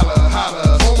breathing? Holla,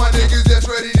 holla. All my niggas that's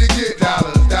ready to get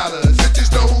dollars, dollars.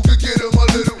 Bitches know who could get them a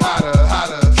little hotter,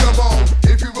 hotter. Come on,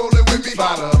 if you rollin' with me,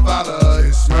 follow, follow.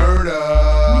 It's murder,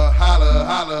 holla,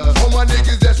 holla. All my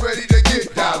niggas that's ready to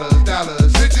get dollars,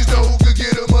 dollars. Bitches know who could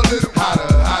get them a little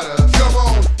hotter, hotter. Come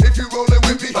on, if you rollin'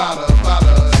 with me, follow,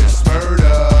 follow. It's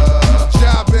murder.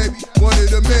 Job, baby, one of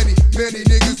the many, many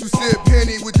niggas who sip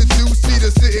Henny with the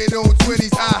two-seater sitting on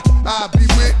 20s. I be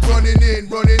with running in,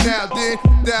 running out, then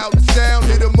down the sound,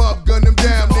 hit 'em up, gun 'em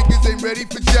down. Niggas ain't ready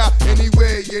for job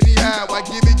anyway, anyhow. I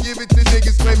give it to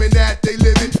niggas claiming that they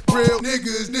live it. Real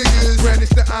niggas, brandish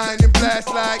the iron and blast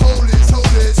like holies,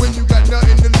 holies. When you got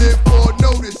nothing to live for,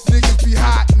 notice niggas be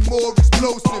hot and more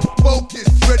explosive,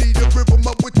 focused, ready to rip 'em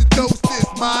up with the toasters.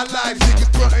 My life,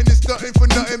 niggas frontin' and stuntin' for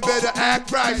nothing, better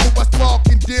act right. So I spark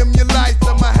and dim your lights.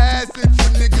 I'm a hazard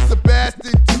for niggas, a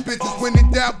bastard to bitches. When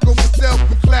in doubt, go for self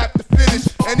and clap the finish.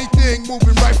 Anything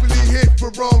moving rightfully hit for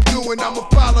wrongdoing, I'ma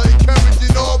follow,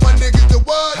 encouraging all my niggas to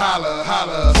what? Holla,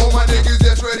 holla. All my niggas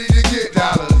that's ready to get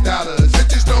dollars, dollars.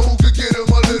 Bitches know who could get them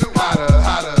a little hotter,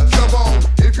 hotter. Come on,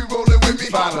 if you rollin' with me,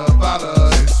 follow, follow.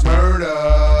 It's murder,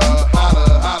 holla,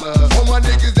 holla. All my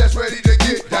niggas that's ready to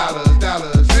get dollars,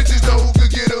 dollars. Bitches know who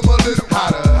could get them a little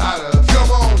hotter, hotter.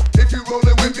 Come on, if you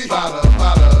rollin' with me, follow,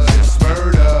 follow. It's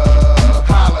murder,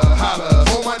 holla, holla.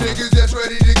 All my niggas that's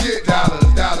ready to get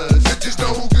dollars, dollars. Bitches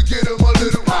know who could get them a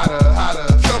little hotter, hotter.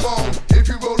 Come on, if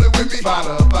you rollin' with me,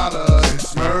 follow, follow.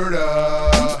 It's murder,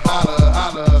 holla,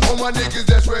 holla. All my niggas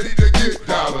that's ready to get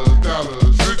dollars,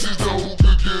 dollars. Bitches know who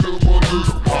could get them a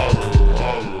little hotter,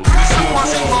 hotter. This a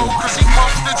Quasimo, cause he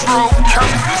pumps the dro.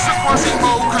 This a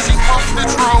Quasimo, cause he pumps the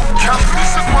dro.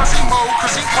 This a Quasimo,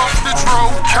 cause he pumps the dro.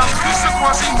 This a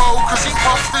Quasimo, cause he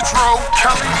pumps the dro.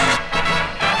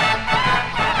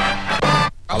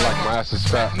 I like my ass is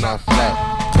fat, not flat.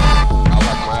 I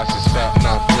like my ass is fat,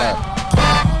 not flat.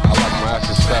 I like my ass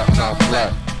is fat, not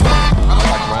flat. I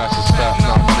like my ass is fat,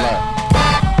 not flat.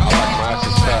 I like my ass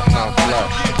is fat, not flat.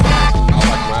 I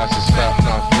like my ass is fat,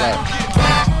 not flat.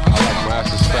 I like my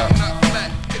ass is fat.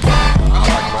 I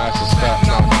like my ass is fat,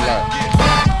 not flat.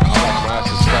 I like my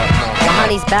ass is fat, not flat. The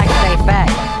honey's back stay fat,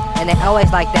 and they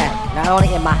always like that. Not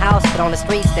only in my house, but on the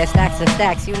streets, there's stacks and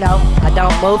stacks, you know. I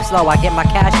don't move slow, I get my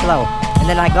cash flow. And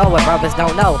then I go where brothers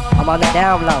don't know, I'm on the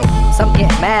down low. Some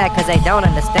get mad cause they don't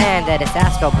understand that it's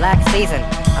Astro Black season.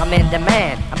 I'm in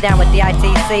demand, I'm down with the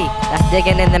ITC, that's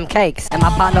digging in them cakes. And my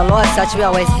partner Lord such, we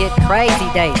always get crazy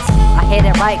dates. I hit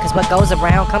it right cause what goes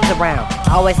around comes around.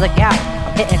 I always look out,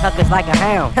 I'm hitting hookers like a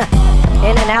hound.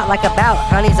 In and out like a bout,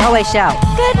 honeys always shout,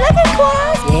 good looking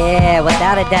Quaz! Yeah,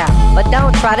 without a doubt, but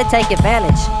don't try to take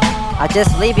advantage. I'll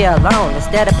just leave you alone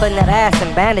instead of putting that ass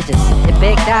in bandages. The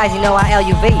big guys, you know I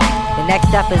LUV. The next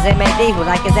up is MAD, who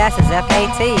like his ass is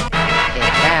FAT.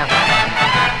 Get down.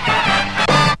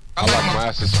 I like my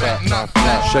ass is fat, not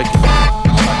flat. Shake it. I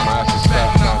like my ass is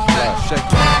fat, not flat. Shake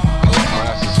it.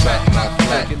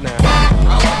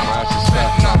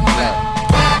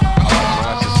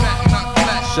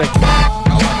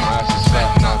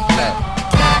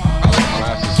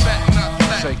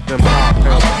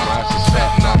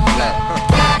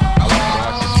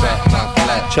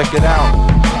 check it out.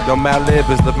 Yo, Mad Lib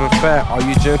is living fat. Are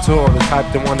you gentle or the type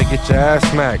that wanna get your ass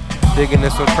smacked? Digging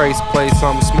this one crazy, play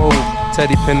something smooth.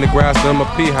 Teddy pin the grass, I'ma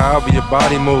pee however your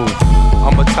body move.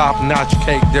 I'm a top-notch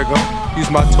cake digger.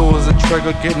 Use my tool as a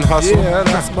trigger, getting hustled. Yeah,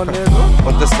 that's my nigga.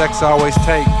 But the sex I always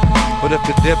take. But if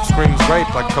the dip screams rape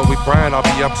like Kobe Bryant, I'll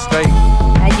be upstate.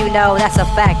 And you know that's a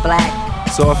fact, Black.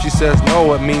 So if she says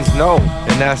no, it means no.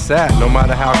 And that's that, no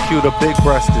matter how cute or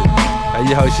big-breasted. And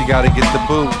yo, she gotta get the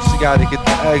boot, she gotta get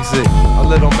the exit. A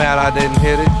little mad I didn't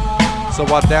hit it. So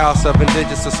I dial 7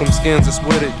 digits to some skins that's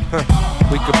with it.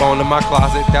 We could bone in my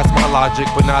closet, that's my logic,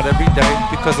 but not every day,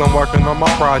 because I'm working on my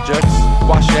projects.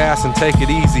 Wash your ass and take it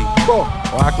easy. Or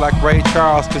act like Ray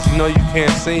Charles, cause you know you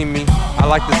can't see me. I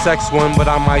like the sex one, but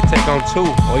I might take on 2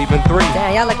 or even 3.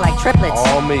 Damn, y'all look like triplets.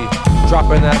 All me,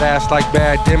 dropping that ass like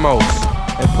bad demos.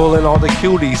 And pulling all the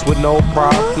cuties with no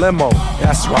problemo.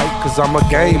 That's right, cause I'm a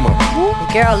gamer. Your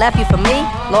girl left you for me?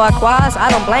 Lord Quaz, I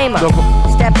don't blame her.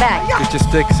 Step back. Get your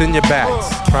sticks in your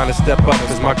backs. Trying to step up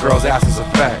cause my girl's ass is a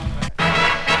fact.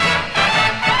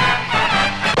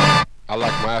 I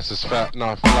like my ass is fat,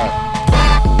 not flat.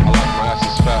 I like my ass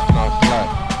is fat, not flat.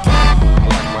 I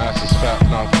like my ass is fat,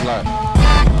 not flat.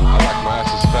 I like my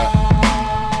ass is fat.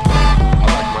 I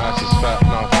like my ass is fat,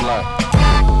 not flat.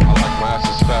 I like my ass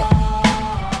is fat.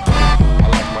 I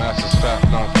like my ass is fat,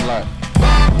 not flat.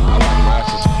 I like my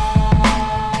ass is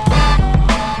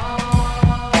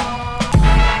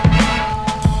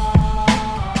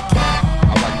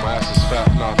I like my ass is fat,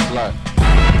 not flat.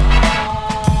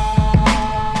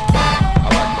 I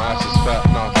like my ass is fat,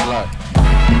 not flat.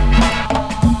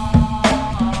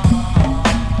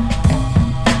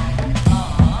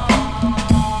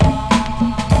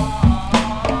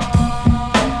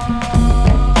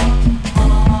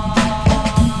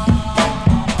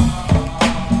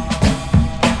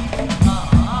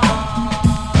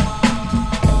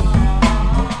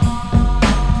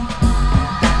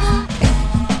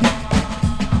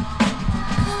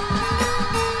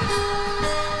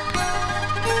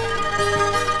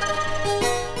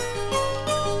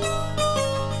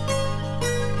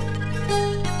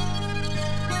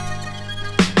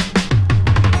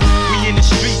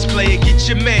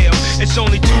 Your mail. It's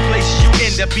only 2 places you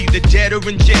end up, either dead or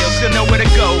in jail. Still know where to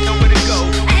go.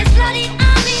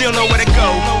 Still know where to go.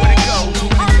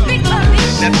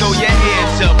 Now throw your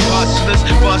hands up, hustlers,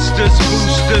 busters,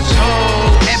 boosters, ho.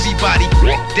 Everybody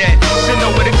that. Still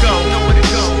know where to go.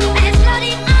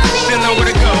 Still know where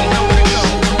to go.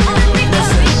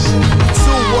 Listen,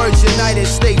 2 words, United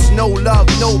States, no love,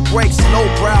 no breaks, low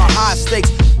brow, high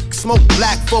stakes. Smoke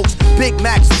black folks, Big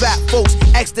Macs, fat folks,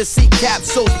 ecstasy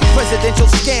capsules, presidential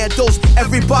scandals,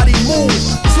 everybody move.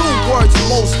 2 words,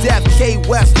 most deaf, K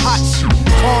West, hot shit.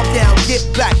 Calm down, get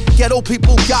back, ghetto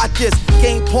people got this.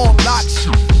 Game porn, lock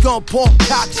shit, gun porn,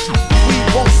 cock shit. We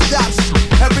won't stop shit,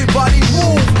 everybody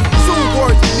move. 2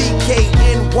 words,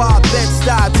 BKNY,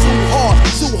 Bed-Stuy, too hard,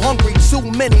 too hungry, too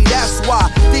many, that's why.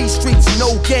 These streets,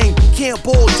 no game, can't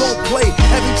ball, don't play.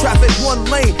 Heavy traffic, 1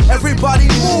 lane, everybody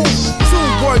move. 2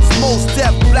 words, most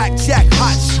deaf, blackjack,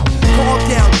 hot shit. Calm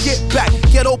down, get back,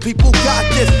 ghetto people got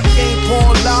this. Game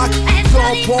porn lock,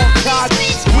 gun porn cock.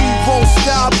 We won't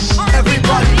stop,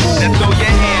 everybody move. Now throw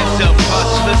your hands up,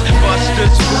 hustlers,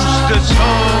 busters, boosters, ho.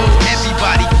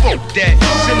 Everybody fuck that.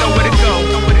 Still know where to go.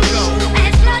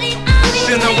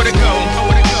 Still know where to go.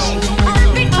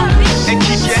 And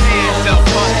keep your hands up,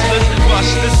 hustlers,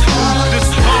 busters, boosters,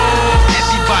 ho.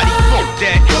 Everybody fuck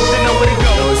that. Still know where to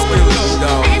go.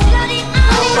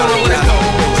 Still know where to go.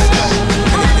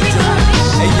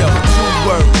 Hey yo, 2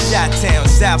 words, Chi-Town,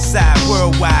 Southside,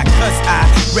 worldwide. Cause I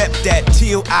rep that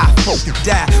till I fucking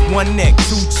die. 1 neck,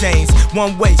 2 chains,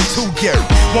 1 waist, 2 gear.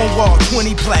 1 wall,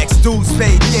 20 plaques, dudes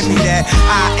fade, give me that.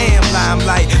 I am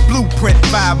limelight, blueprint,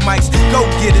 5 mics. Go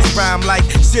get his rhyme like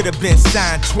should've been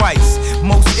signed twice.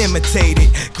 Most imitated,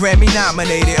 Grammy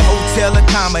nominated, hotel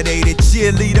accommodated,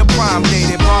 cheerleader prom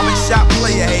dated, barbershop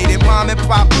player hated, mom and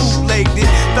pop bootlegged it.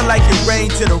 Felt like it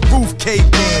rained till the roof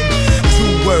caved in.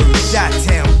 2 words,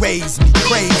 Chi-Town raised me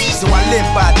crazy, so I live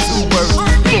by 2 words.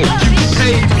 You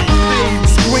paid me,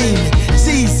 screaming,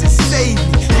 Jesus save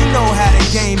me. You know how the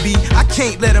game be, I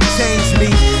can't let them change me.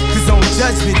 Cause on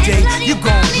Judgment Day, you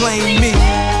gon' blame me.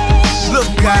 Look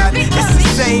God, it's the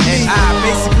same me. And I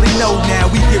basically know now,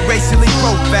 we get racially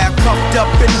profiled, cuffed up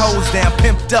and hosed down,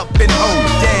 pimped up and hoed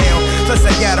down. Plus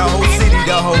I got a whole city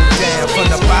to hold down. From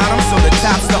the bottom, so the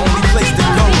top's the only place to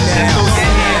go now. Throw your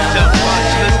hands up,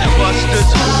 hustlers,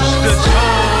 busters, boosters, ho.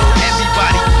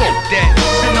 Everybody fuck that.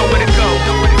 Still know where to go.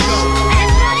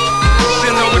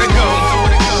 Still know where to go.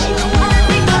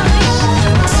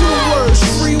 2 words,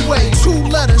 freeway, 2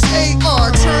 letters,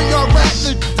 AR. Turn your rap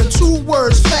to 2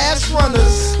 words.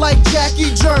 runners. Like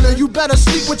Jackie Joyner, you better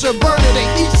sleep with your burner. They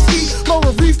eat ski,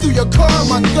 lower reef through your car,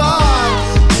 my God.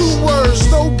 2 words,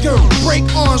 no guilt. Break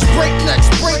arms, break necks,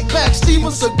 break backs,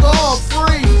 Steven Seagal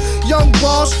free. Young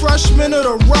boss, freshman of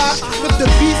the rock. With the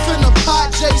beef in the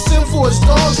pot, Jason for his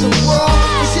dogs and raw.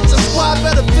 This shit your squad,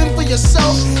 better fend for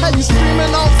yourself. Had you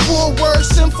screaming out 4 words,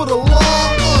 send for the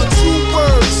law. 2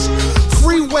 words.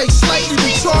 Freeway, slightly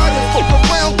retarded. Fuck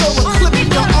around, go and clip in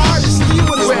your artist. Leave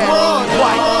with his broad.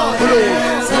 White, blue,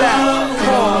 black,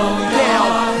 calm down,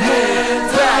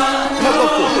 move back.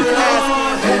 Motherfuckers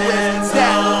asking who is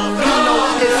that? You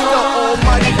know it's the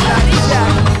almighty Black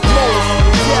Jack. Most,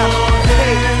 Jeff,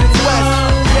 hey, West,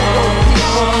 ghetto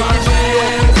people in this New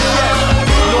York is yes.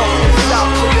 North and South,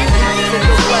 to the east and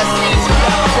the west.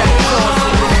 Jack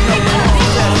Johnson is no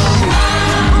contest.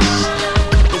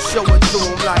 We'll show it to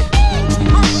him like.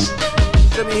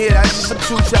 Let me hear that, just some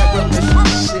 2-track remission.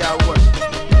 See how it works.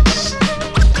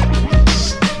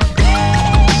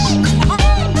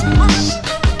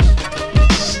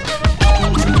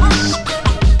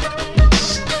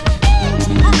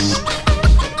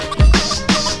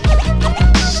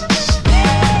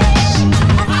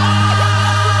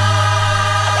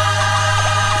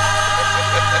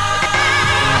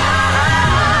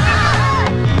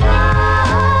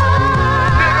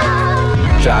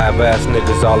 Jive ass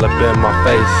niggas all up in my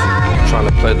face.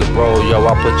 Tryna play the role, yo,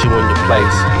 I'll put you in your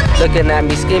place. Looking at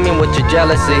me scheming with your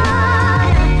jealousy.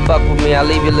 Fuck with me, I'll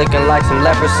leave you looking like some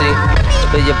leprosy.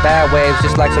 Feel your bad waves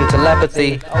just like some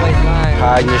telepathy.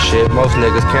 Hiding your shit, most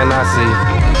niggas cannot see.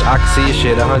 I can see your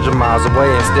shit 100 miles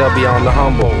away and still be on the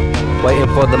humble.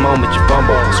 Waiting for the moment you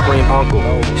fumble, scream uncle.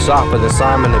 You softer than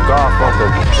Simon and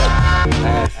Garfunkel.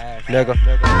 Ass nigga.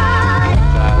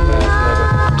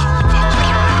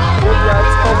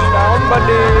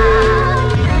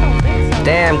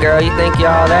 Damn girl, you think you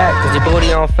all that? Cause your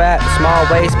booty on fat, small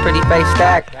waist, pretty face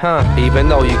stacked, huh? Even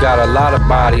though you got a lot of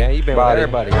body, damn,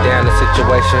 the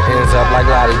situation ends up like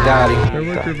Lottie Dottie.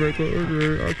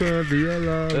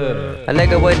 A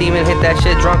nigga wouldn't even hit that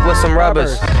shit drunk with some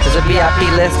rubbers. Cause the VIP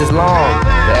list is long.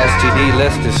 The STD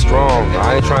list is strong.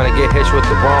 I ain't trying to get hitched with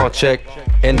the wrong chick.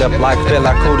 End up like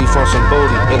Fela Kuti from some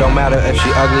booty. It don't matter if she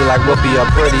ugly like Whoopi or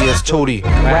pretty as Tootie.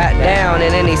 Rat down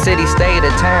in any city, state, or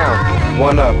town.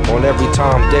 One up on every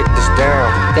Tom, Dick that's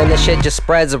down. Then the shit just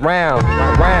spreads around,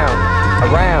 around,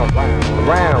 around,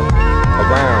 around,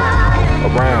 around,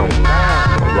 around,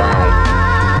 around.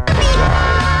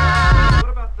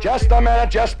 Just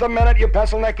a minute, you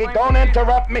pencil neck geek. Don't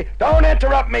interrupt me,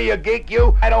 you geek,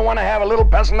 you. I don't want to have a little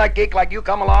pencil neck geek like you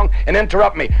come along and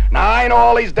interrupt me. Now, I know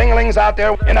all these dinglings out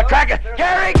there in the cracker.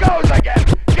 Here he goes again.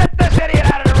 Get this idiot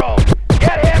out of the room.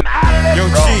 Get him out of this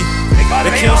room. Yo, G, they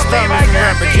can't stop me from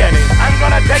rapping Kenny. I'm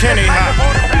gonna take Kenny this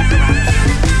microphone and rap it out.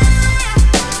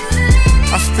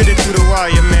 I spit it through the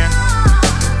wire, man.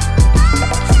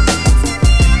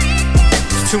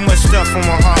 There's too much stuff on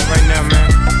my heart right now, man.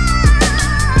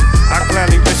 I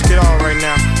gladly risk it all right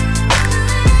now.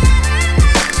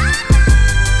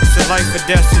 It's a life or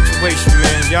death situation,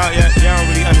 man. Y'all don't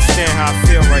really understand how I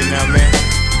feel right now, man.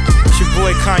 It's your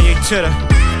boy Kanye Titter.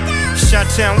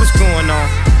 Shot-Town, what's going on?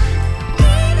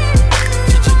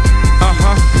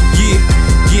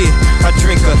 Yeah, I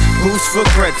drink a boost for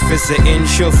breakfast, an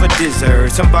intro for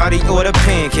dessert. Somebody order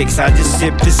pancakes, I just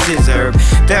sip the scissor.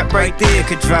 That right there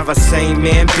could drive a sane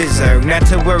man berserk. Not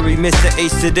to worry, Mr.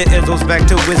 Ace to the Izzles back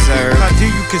to Wizard. How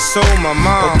do you console my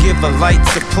mom or give her light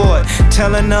support?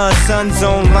 Telling her son's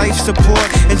on life support.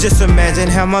 And just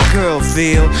imagine how my girl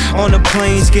feel on the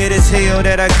plane, scared as hell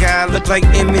that a guy looked like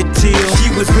Emmett Till. She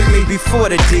was with me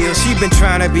before the deal, she been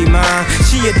trying to be mine.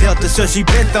 She a Delta, so she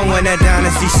been throwing that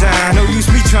dynasty sign. No use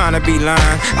me trying to be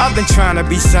lying, I've been trying to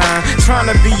be signed. Trying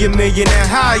to be a millionaire,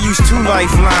 how I used 2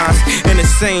 lifelines. In the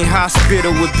same hospital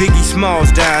where Biggie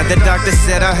Smalls died. The doctor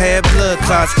said I had blood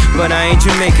clots, but I ain't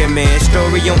Jamaican, man.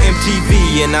 Story on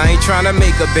MTV, and I ain't trying to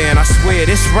make a band. I swear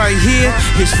this right here,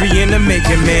 history in the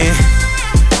making, man.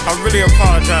 I really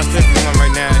apologize to everyone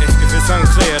right now if it's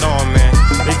unclear at all, man.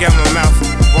 They got my mouth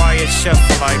wired shut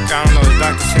for like, I don't know, the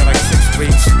doctor said like 6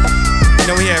 weeks.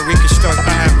 You know, I had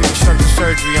reconstructive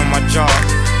surgery on my jaw.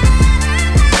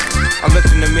 I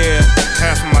looked in the mirror,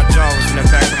 half of my jaw was in the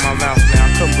back of my mouth, man. I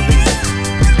couldn't believe it.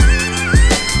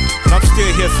 But I'm still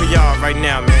here for y'all right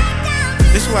now, man.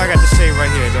 This is what I got to say right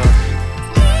here, dog.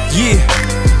 Yeah,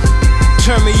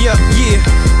 turn me up, yeah.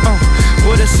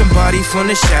 What if somebody from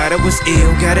the shadow was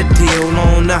ill? Got a deal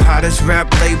on the hottest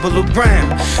rap label around.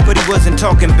 But he wasn't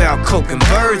talking about coke and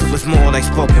birds, it was more like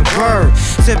spoken word.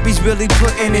 Except he's really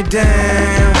putting it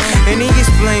down. And he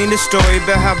explained the story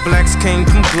about how blacks came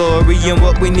from glory and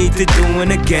what we need to do in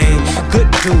the game. Good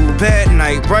dude, bad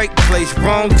night, right place,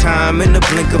 wrong time. In the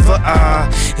blink of an eye,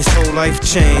 his whole life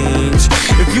changed.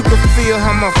 If you could feel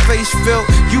how my face felt,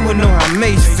 you would know how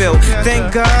Mace felt.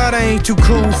 Thank God I ain't too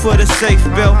cool for the safe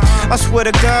belt. I swear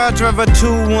to God, driver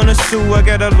 2 wanna sue. I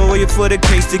got a lawyer for the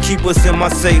case to keep us in my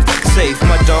safe.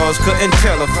 My dogs couldn't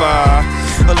tell if I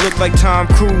look like Tom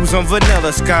Cruise on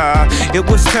Vanilla Sky. It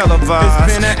was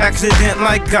televised. It's been an accident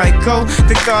like Geico.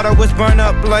 They thought I was burned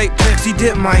up like Pepsi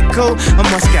did Michael. I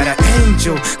must got an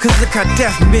angel, cause look how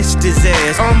death missed his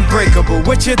ass. Unbreakable,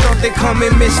 what you thought they call me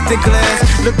Mr. Glass?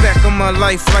 Look back on my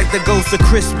life like the ghost of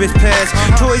Christmas past.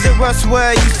 Toys R Us where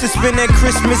I used to spend that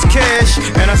Christmas cash.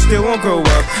 And I still won't grow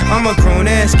up, I'm a grown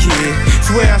ass kid.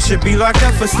 Swear I should be locked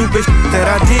up for stupid that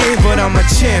I did, but I'm a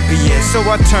champion. So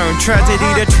I turn tragedy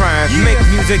to triumph. Make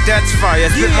music that's fire,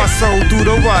 spit my soul through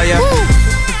the wire.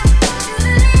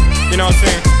 You know what I'm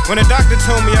saying? When the doctor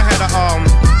told me I was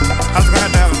gonna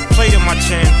have to have a plate in my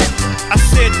chin, I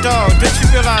said, dawg, didn't you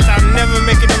realize I'll never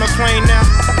make it on a plane now?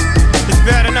 It's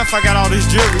bad enough I got all this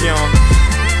jewelry on.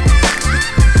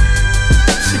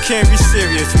 She can't be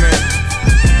serious, man.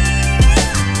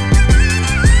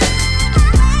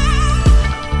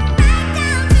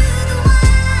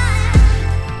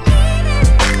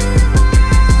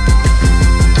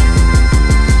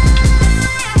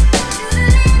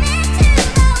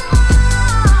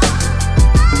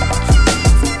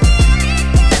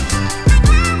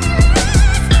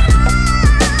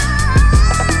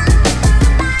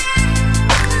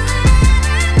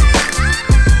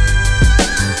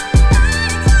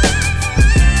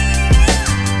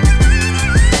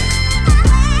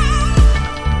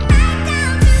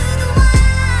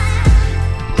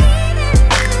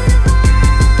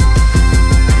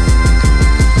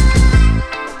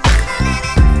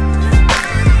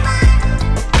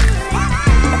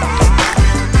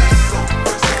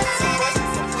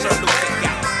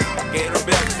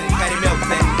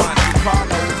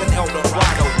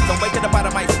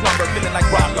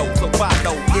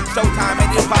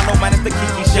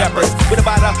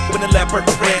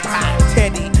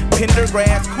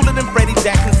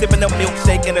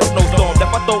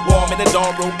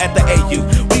 At the AU,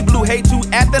 we blew hate to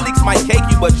athletes might cake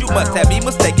you, but you must have been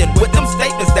mistaken with them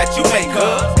statements that you make,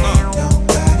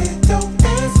 Nobody don't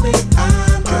ask me,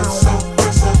 I'm just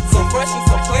so fresh and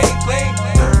so clean.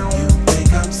 Girl, you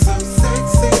think I'm so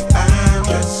sexy, I'm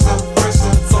just so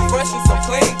fresh and so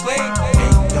clean.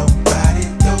 Ain't nobody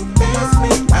don't ask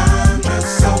me, I'm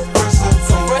just so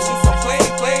fresh and so clean.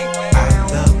 I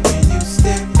love when you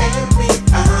stare at me,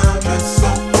 I'm just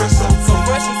so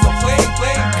fresh and so clean.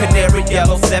 Canary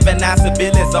yellow, 7-9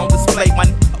 civilians on display. My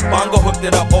bongo hooked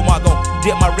it up. Oh my god,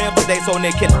 dip my rim today so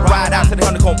they can ride out to the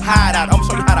honeycomb hide out. I'm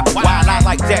show you how to wild out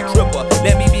like Jack Tripper.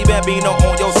 Let me be Bambino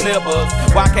on your slippers,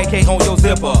 YKK on your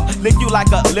zipper. Lick you like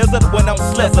a lizard when I'm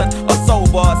slizzard. A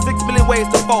sober, 6 million ways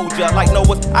to fold ya. Like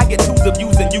Noah's, I get 2s of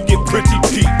views and you get pretty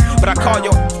deep. But I call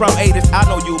you from 80s, I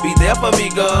know you'll be there for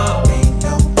me, girl. Ain't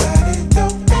nobody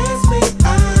don't ask me,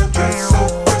 I'm just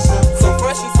so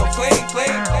fresh and so clean.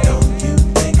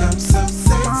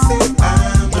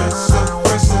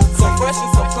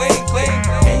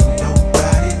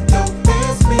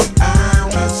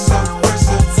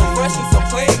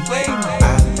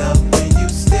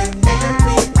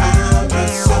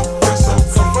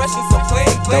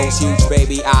 Those huge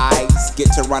baby eyes get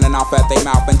to running off at their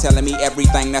mouth and telling me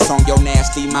everything that's on your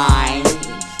nasty mind.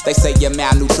 They say you're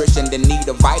malnutrition, then need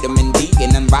a vitamin D,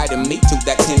 and inviting me to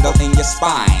that tingle in your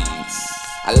spine.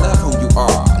 I love who you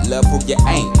are, love who you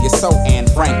ain't. You're so Anne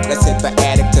Frank. Let's hit the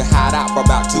attic to hide out for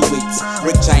about 2 weeks.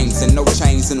 Rick James and no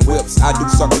chains and whips. I do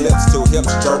suck lips till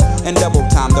hips jerk, and double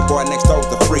time the boy next door's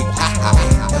the freak. Ha ha.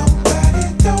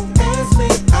 Nobody don't ask me,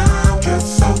 I'm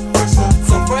just so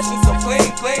fresh and so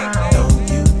clean. Don't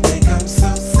you think I'm so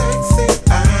sexy?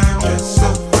 I'm just so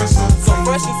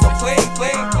fresh and so clean.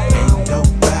 Ain't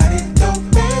nobody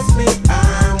don't ask me,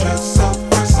 I'm just so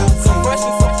fresh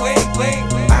and so clean.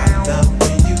 I love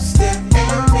when you stare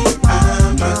at me,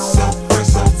 I'm just so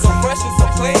fresh and so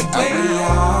clean.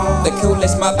 The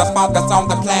coolest motherfuckers on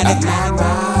the planet.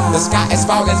 The sky is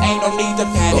falling, ain't no need to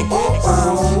panic.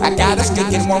 I got a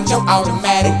stick and want your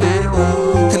automatic.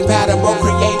 Compatible,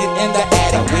 created in the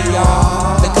attic. We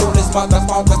are the coolest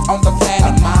motherfuckers on the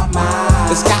planet.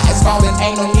 The sky is falling,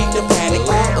 ain't no need to panic.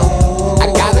 I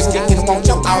got a stick and want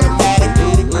your automatic.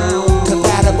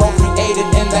 Compatible, created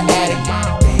in the attic.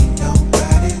 Ain't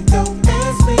nobody don't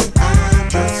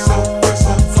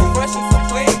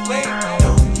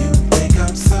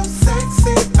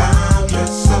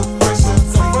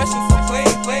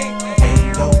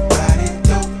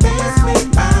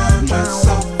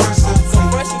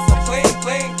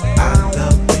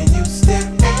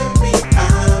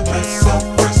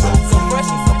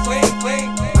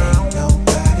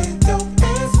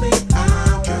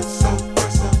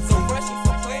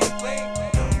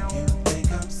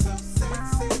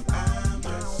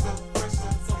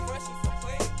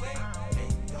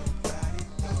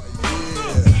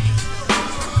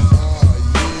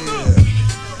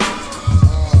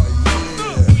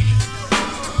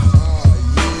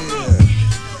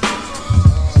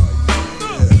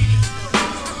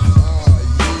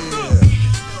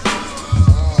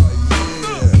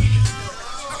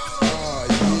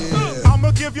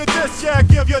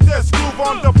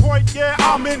joint, yeah,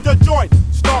 I'm in the joint.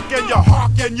 Stalking ya,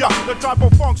 hawking ya, the tribal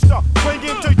funkster.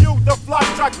 Bringing to you the fly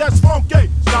track that's funky.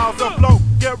 Styles of flow,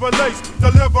 get released,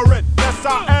 deliver it. Yes,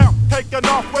 I am taking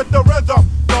off with the rhythm.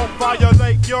 Don't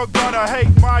violate, you're gonna hate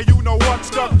my you know what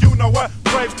stuff, you know what.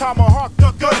 Braves tomahawk,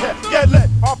 the good hit, get lit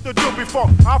off the doobie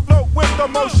funk. I float with the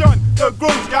motion, the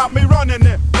grooves got me running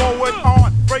it. Roll it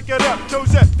on, break it up,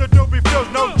 choose it. The doobie feels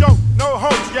no joke, no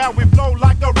host. Yeah, we flow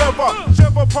like a river.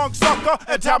 Shiver punk sucker,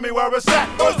 and tell me where it's at.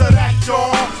 Where's it at,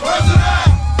 y'all? Where's it at?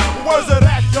 Where's it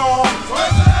at, y'all?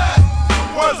 Where's it at?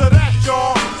 Where's it at,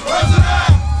 y'all? Where's it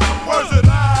at? Where's it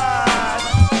at?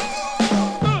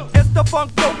 It's the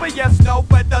funk doper, yes, no,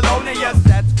 but the loner, yes,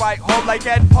 that's right. Whole like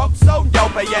that punk, so yo,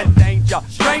 be in danger.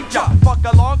 Stranger, fuck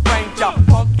along, ranger.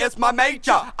 Punk is my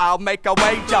major, I'll make a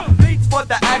wager. Beats for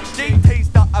the XG, tease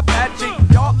the Apache.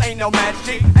 Y'all ain't no match,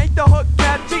 G. Ain't the hook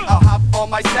catchy? I'll hop on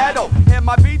my saddle, hear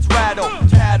my beats rattle,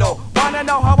 cattle. Wanna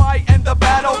know how I end the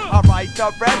battle? I write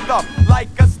the rhythm like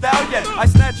a stallion. I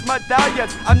snatch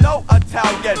medallions, I'm no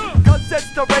Italian. Cause it's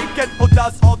the Reagan who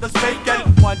does all the speaking.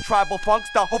 One tribal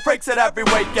funkster who freaks it every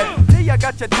weekend. See, I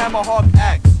got your tomahawk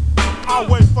axe. I'll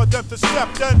wait for them to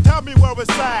step, then tell me where it's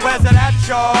at. Where's it at,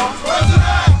 y'all? Where's it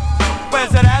at?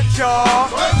 Where's it at, y'all?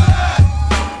 Where's it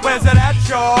at? Where's it at,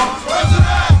 y'all? Where's it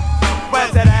at?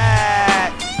 Where's it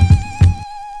at?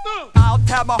 I'll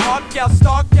tomahawk, yell,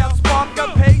 stalk, yell, spark a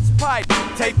peace pipe.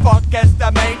 Take funk as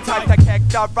the main type to kick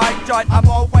the right joint. I'm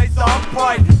always on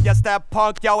point. You step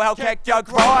punk, yo, I'll kick your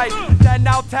groin. Then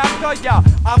I'll tackle ya,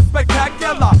 I'm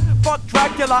spectacular. Fuck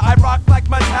Dracula, I rock like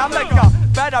Metallica.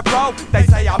 Better bro, they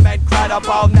say I'm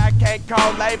incredible. That can't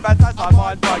call labor, cause I'm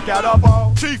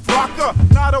unforgettable. Chief rocker,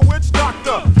 not a witch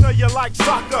doctor. Play you like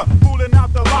soccer, fooling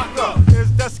out the locker.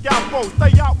 Is the scalpel,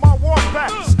 stay out my war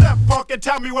path. Step punk and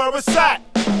tell me where it's at.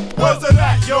 Where's it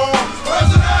at, y'all?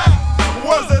 Where's it at?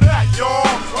 Where's it at, y'all?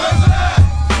 Where's it at?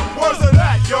 Where's it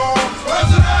at, y'all?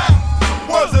 Where's it at?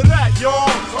 Where's it at, y'all?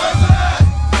 Where's it at?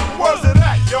 Where's it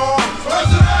at, y'all?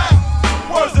 Where's it at?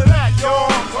 Where's it at,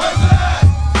 y'all? Where's it at?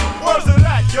 Where's it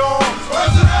at, y'all?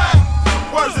 Where's it at?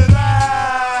 Where's it at?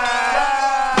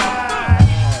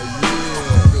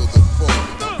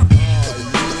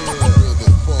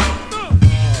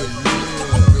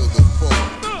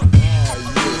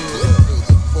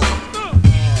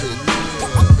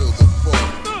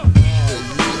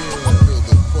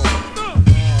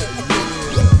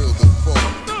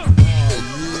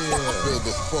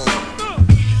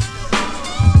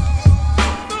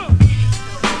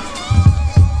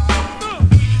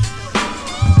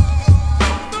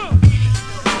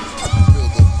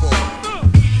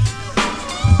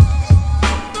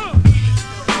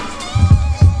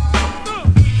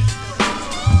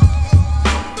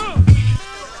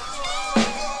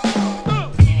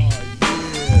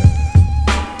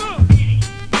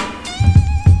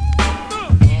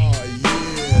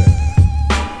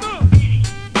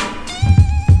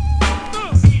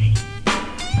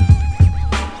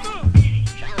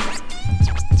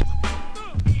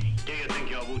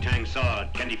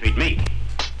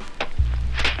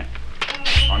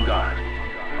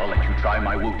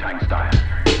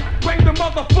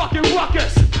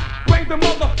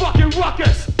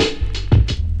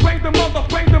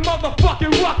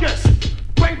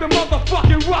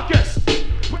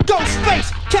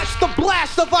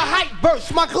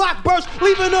 My Glock burst,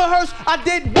 leaving a hearse. I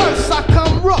did worse. I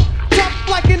come rough, tough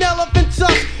like an elephant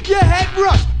tusk. Your head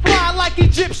rush, fly like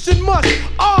Egyptian musk.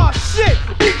 Aw shit,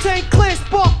 Wu-Tang Clan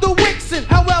sparked the Wixen.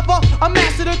 However, I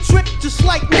mastered a trick just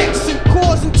like Nixon,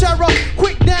 causing terror,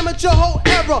 quick damage your whole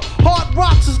era. Hard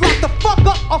rocks is locked the fuck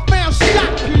up. I found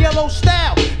shot, PLO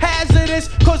style, hazardous,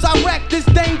 cause I wreck this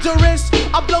dangerous.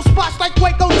 I blow spots like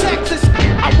Waco, Texas.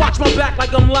 I watch my back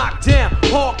like I'm locked down.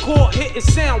 Hardcore hitting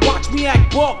sound, watch me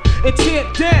act bulk and tear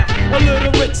down. A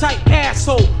literate type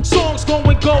asshole. Songs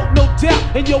going gold, no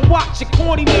doubt. And you watch a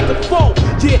corny nigga fold.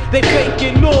 Yeah, they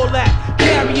faking all that.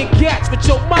 Carrying gats, but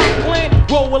your mind plan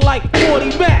rolling like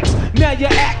 40 max. Now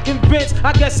you're acting Vince,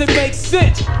 I guess it makes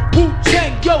sense.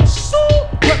 Wu-Tang, yo, so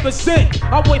represent.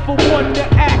 I wait for one to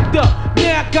act up.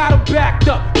 Now I got him backed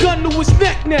up. Gun to his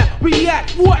neck now,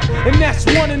 react what? And that's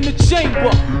one in the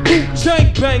chamber.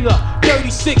 Wu-Tang banger,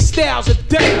 36 styles of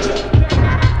danger.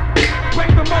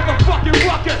 Bring the motherfucking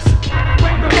ruckus.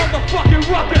 Bring the motherfucking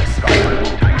ruckus.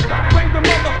 Bring the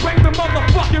motherfucking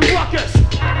ruckus.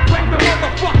 Bring the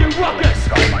motherfucking ruckus.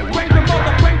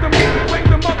 Bring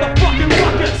the motherfucking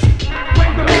ruckus.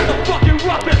 Bring the motherfucking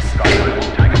ruckus.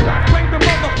 Bring the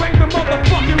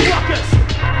motherfucking ruckus.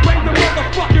 Bring the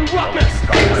motherfucking ruckus.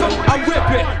 So I rip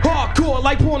it hardcore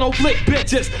like porno flick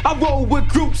bitches. I roll with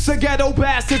groups of ghetto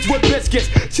bastards with biscuits.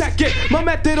 Check it, my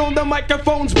method on the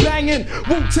microphone's banging.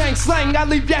 Wu-Tang slang, I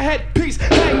leave your headpiece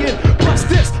hanging. Plus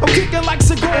this, I'm kicking like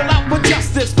Seagal out with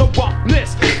justice. The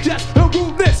roughness, just the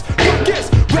rudeness. Fuck this,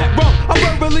 rap rum, I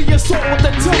verbally assault with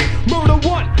the tongue. Murder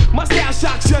one, my style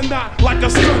shocks you not like a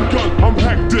stun gun. I'm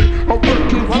hectic, I'm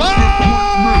working.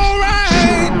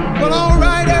 Well,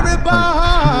 alright,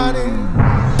 everybody.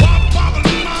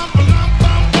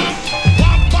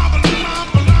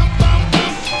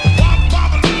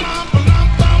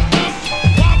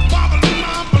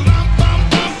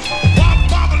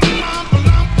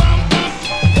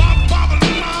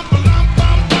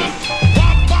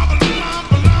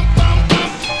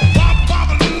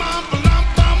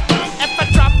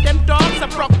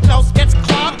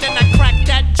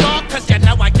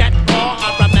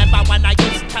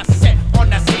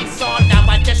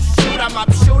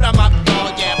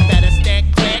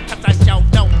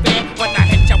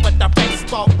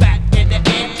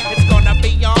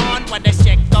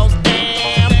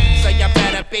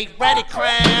 Ready,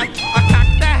 cram. I cock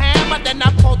the hammer, then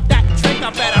I pull that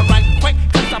trigger. Better run quick,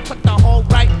 cause I put the whole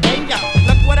right in ya.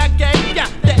 Look what I gave ya,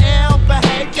 the ill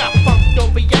behavior. Funk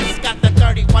OBS got the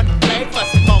 31 flavor.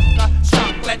 Smoker,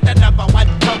 chocolate, the number one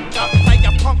poker. Play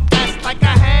a punk ass like a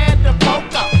hand of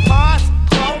poker. Mars,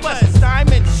 clovers,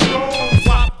 diamond shrooms.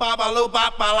 Wop, babaloo,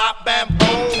 bop, bop, bam,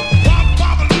 boom.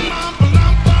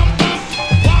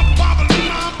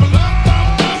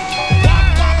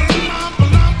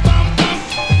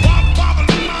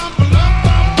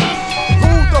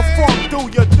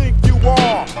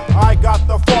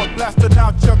 Blasting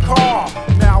out your car.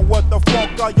 Now what the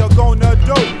funk are you gonna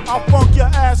do? I'll funk your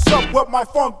ass up with my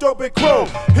funk dopey crew.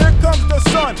 Here comes the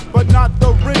sun, but not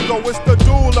the Ringo, it's the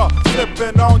doula.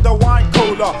 Sipping on the wine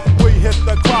cooler. We hit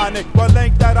the chronic, but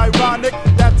ain't that ironic?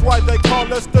 That's why they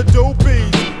call us the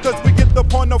doobies. Cause we get the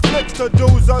porno flicks to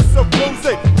do's us a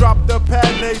bluesy. Drop the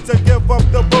panties and give up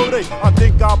the booty. I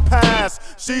think I'll pass,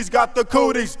 she's got the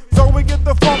cooties. So we get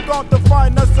the funk on to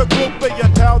find us a groupie.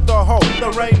 And tell the hoe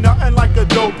there ain't nothing like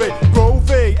Adobe.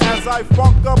 Groovy as I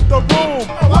funk up the room.